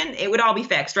solution, it would all be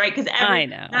fixed, right? Because I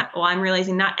know. I'm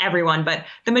realizing not everyone, but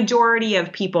the majority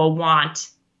of people want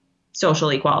social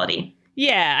equality.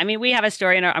 Yeah, I mean, we have a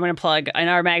story I'm going to plug in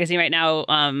our magazine right now.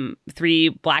 3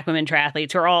 Black women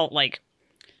triathletes who are all like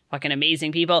fucking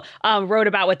amazing people, wrote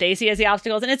about what they see as the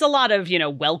obstacles. And it's a lot of,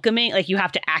 welcoming, like you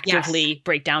have to actively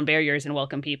break down barriers and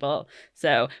welcome people.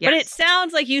 So, but it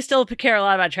sounds like you still care a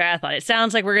lot about triathlon. It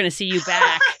sounds like we're going to see you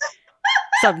back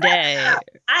someday.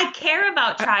 I care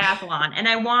about triathlon, and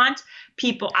I want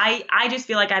people, I just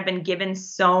feel like I've been given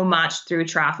so much through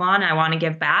triathlon. I want to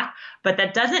give back, but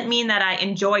that doesn't mean that I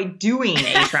enjoy doing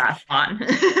a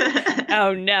triathlon.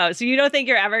 Oh no. So you don't think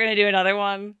you're ever going to do another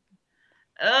one?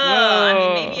 I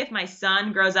mean, maybe if my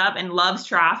son grows up and loves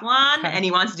triathlon and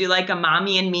he wants to do like a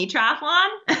mommy and me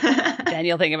triathlon, then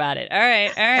you'll think about it. All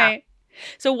right. Yeah.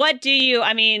 So what do you,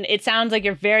 it sounds like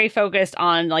you're very focused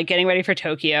on like getting ready for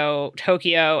Tokyo.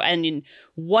 And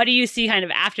what do you see kind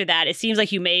of after that? It seems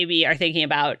like you maybe are thinking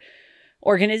about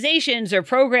organizations or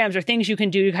programs or things you can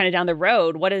do kind of down the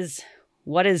road. What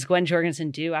does Gwen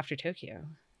Jorgensen do after Tokyo?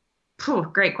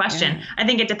 Great question. Yeah. I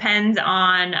think it depends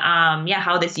on,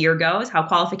 how this year goes, how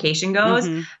qualification goes.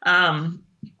 And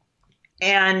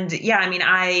that's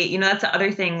the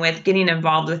other thing with getting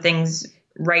involved with things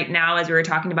right now, as we were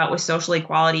talking about with social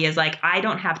equality, is like, I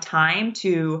don't have time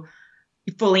to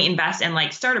fully invest and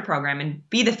like start a program and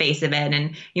be the face of it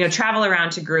and, travel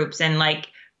around to groups and like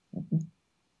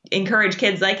encourage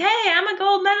kids like, hey, I'm a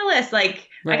gold medalist. Like,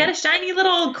 right. I got a shiny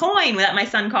little coin that my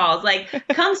son calls, like,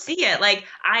 come see it. Like,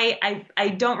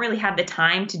 I don't really have the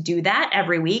time to do that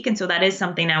every week. And so that is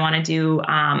something I want to do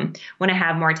when I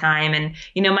have more time. And,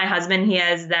 my husband, he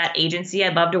has that agency.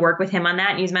 I'd love to work with him on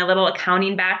that and use my little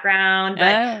accounting background.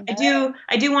 But I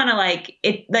do want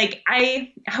to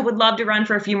I would love to run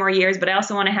for a few more years, but I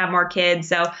also want to have more kids.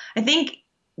 So I think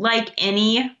like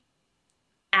any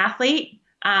athlete,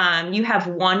 you have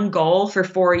one goal for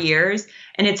 4 years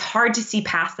and it's hard to see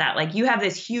past that. Like, you have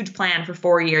this huge plan for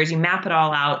 4 years, you map it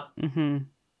all out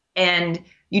and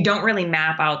you don't really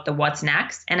map out the what's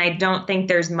next. And I don't think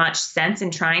there's much sense in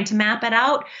trying to map it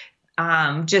out.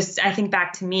 I think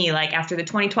back to me, like after the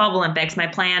 2012 Olympics, my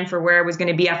plan for where I was going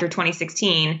to be after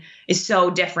 2016 is so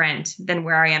different than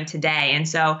where I am today. And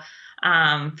so,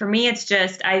 for me, it's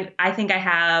just, I think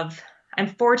I'm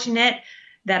fortunate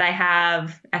that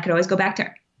I could always go back to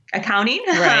accounting.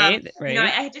 Right.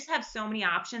 I just have so many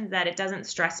options that it doesn't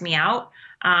stress me out.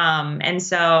 And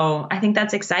so I think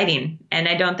that's exciting. And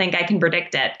I don't think I can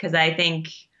predict it because I think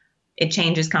it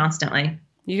changes constantly.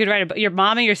 You could write your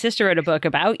mom and your sister wrote a book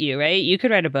about you, right? You could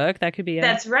write a book. That could be it.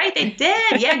 That's right. They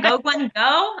did. Yeah. Go Gwen,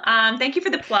 go. Thank you for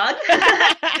the plug.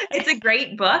 It's a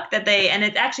great book and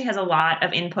it actually has a lot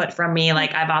of input from me.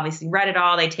 Like, I've obviously read it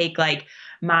all. They take like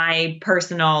my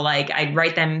personal, like, I'd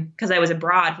write them because I was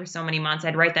abroad for so many months.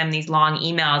 I'd write them these long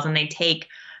emails and they take,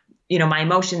 my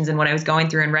emotions and what I was going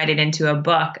through and write it into a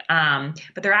book.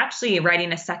 But they're actually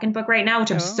writing a second book right now,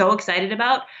 which I'm so excited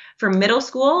about, for middle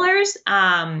schoolers.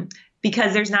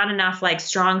 Because there's not enough like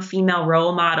strong female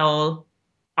role model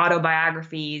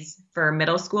autobiographies for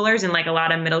middle schoolers. And like a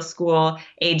lot of middle school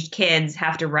aged kids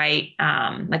have to write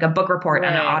like a book report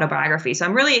on an autobiography. So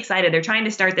I'm really excited. They're trying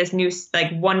to start this new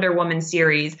like Wonder Woman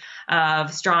series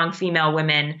of strong female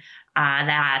women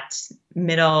that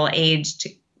middle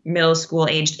school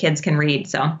aged kids can read.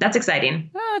 So that's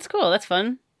exciting. Oh, that's cool. That's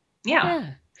fun.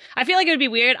 Yeah. I feel like it would be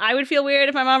weird. I would feel weird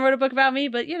if my mom wrote a book about me,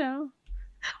 but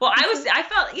Well,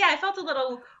 I felt a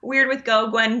little weird with Go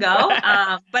Gwen Go,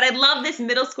 but I love this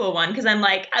middle school one because I'm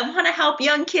like, I want to help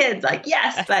young kids. Like,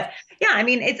 yes, but yeah, I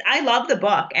mean, I love the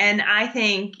book, and I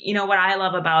think what I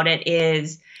love about it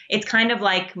is it's kind of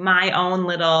like my own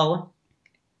little,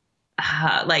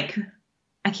 like,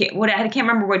 I can't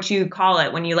remember what you call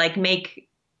it when you like make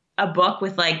a book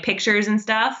with like pictures and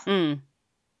stuff. Mm.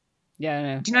 Yeah, I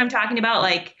know. Do you know what I'm talking about?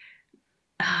 Like.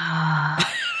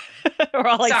 We're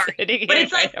all like Sorry, sitting but here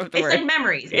it's like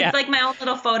memories. Yeah. It's like my own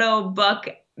little photo book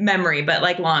memory, but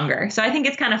like longer. So I think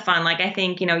it's kind of fun. Like I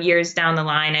think, years down the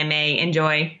line, I may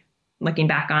enjoy looking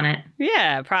back on it.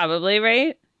 Yeah, probably,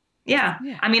 right? Yeah.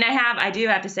 I mean, I do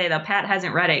have to say though, Pat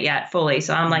hasn't read it yet fully.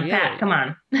 So I'm like, Really? Pat, come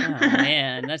on. Oh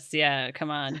man, come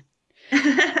on.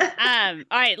 All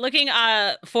right, looking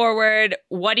forward,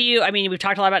 we've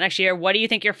talked a lot about next year. What do you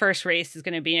think your first race is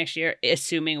going to be next year,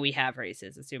 assuming we have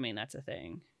races, assuming that's a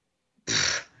thing?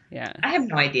 Yeah. I have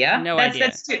no idea.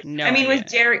 That's too, no I mean,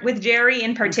 idea. with Jerry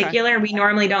in particular, we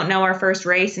normally don't know our first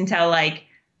race until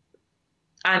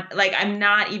I'm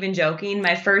not even joking.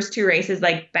 My first 2 races,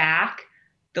 like back,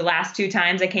 the last 2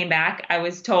 times I came back, I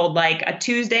was told like a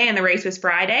Tuesday and the race was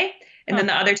Friday. And then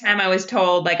the other time I was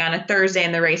told like on a Thursday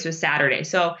and the race was Saturday.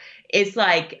 So it's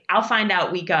like, I'll find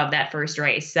out week of that first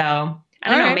race. So I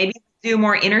don't know, maybe do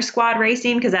more inter squad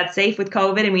racing because that's safe with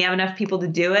COVID and we have enough people to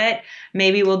do it.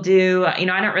 Maybe we'll do, I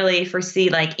don't really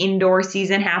foresee like indoor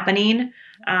season happening.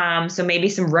 So maybe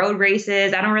some road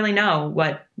races. I don't really know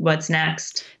what's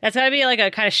next. That's gotta be like a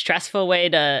kind of stressful way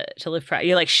to live.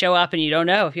 You like show up and you don't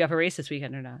know if you have a race this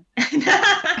weekend or not.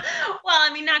 Well,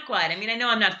 I mean, not quite. I mean, I know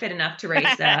I'm not fit enough to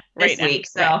race this week,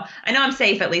 so I know I'm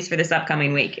safe at least for this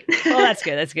upcoming week. Well, that's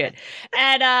good. That's good.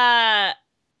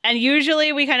 And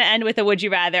usually we kind of end with a would you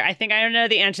rather. I think I don't know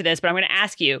the answer to this, but I'm going to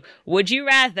ask you, would you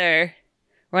rather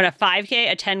run a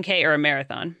 5K, a 10K, or a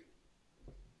marathon?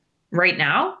 Right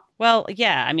now? Well,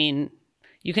 yeah. I mean,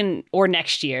 you can, or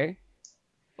next year.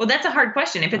 Well, that's a hard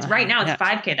question. If it's right now, it's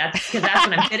 5K. That's because that's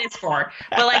what I'm fitted for.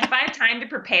 But like if I have time to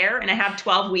prepare and I have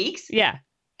 12 weeks, yeah,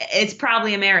 it's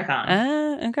probably a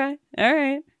marathon. Okay. All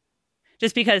right.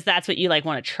 Just because that's what you like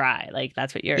want to try. Like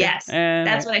that's what you're. Yes.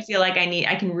 That's what I feel like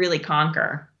I can really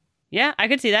conquer. Yeah, I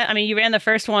could see that. I mean, you ran the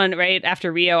first one right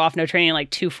after Rio off no training, like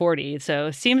 2:40.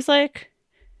 So seems like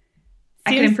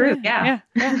I can improve. Yeah.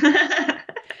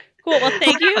 Cool. Well,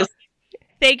 thank you.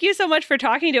 Thank you so much for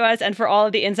talking to us and for all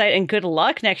of the insight, and good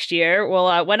luck next year.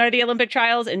 Well, when are the Olympic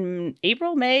trials? In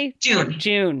April, May?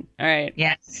 June. All right.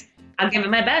 Yes. I'll give it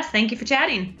my best. Thank you for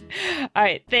chatting. All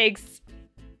right. Thanks.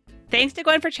 Thanks to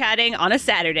Gwen for chatting on a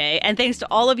Saturday, and thanks to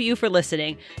all of you for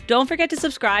listening. Don't forget to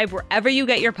subscribe wherever you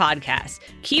get your podcasts.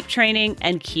 Keep training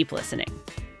and keep listening.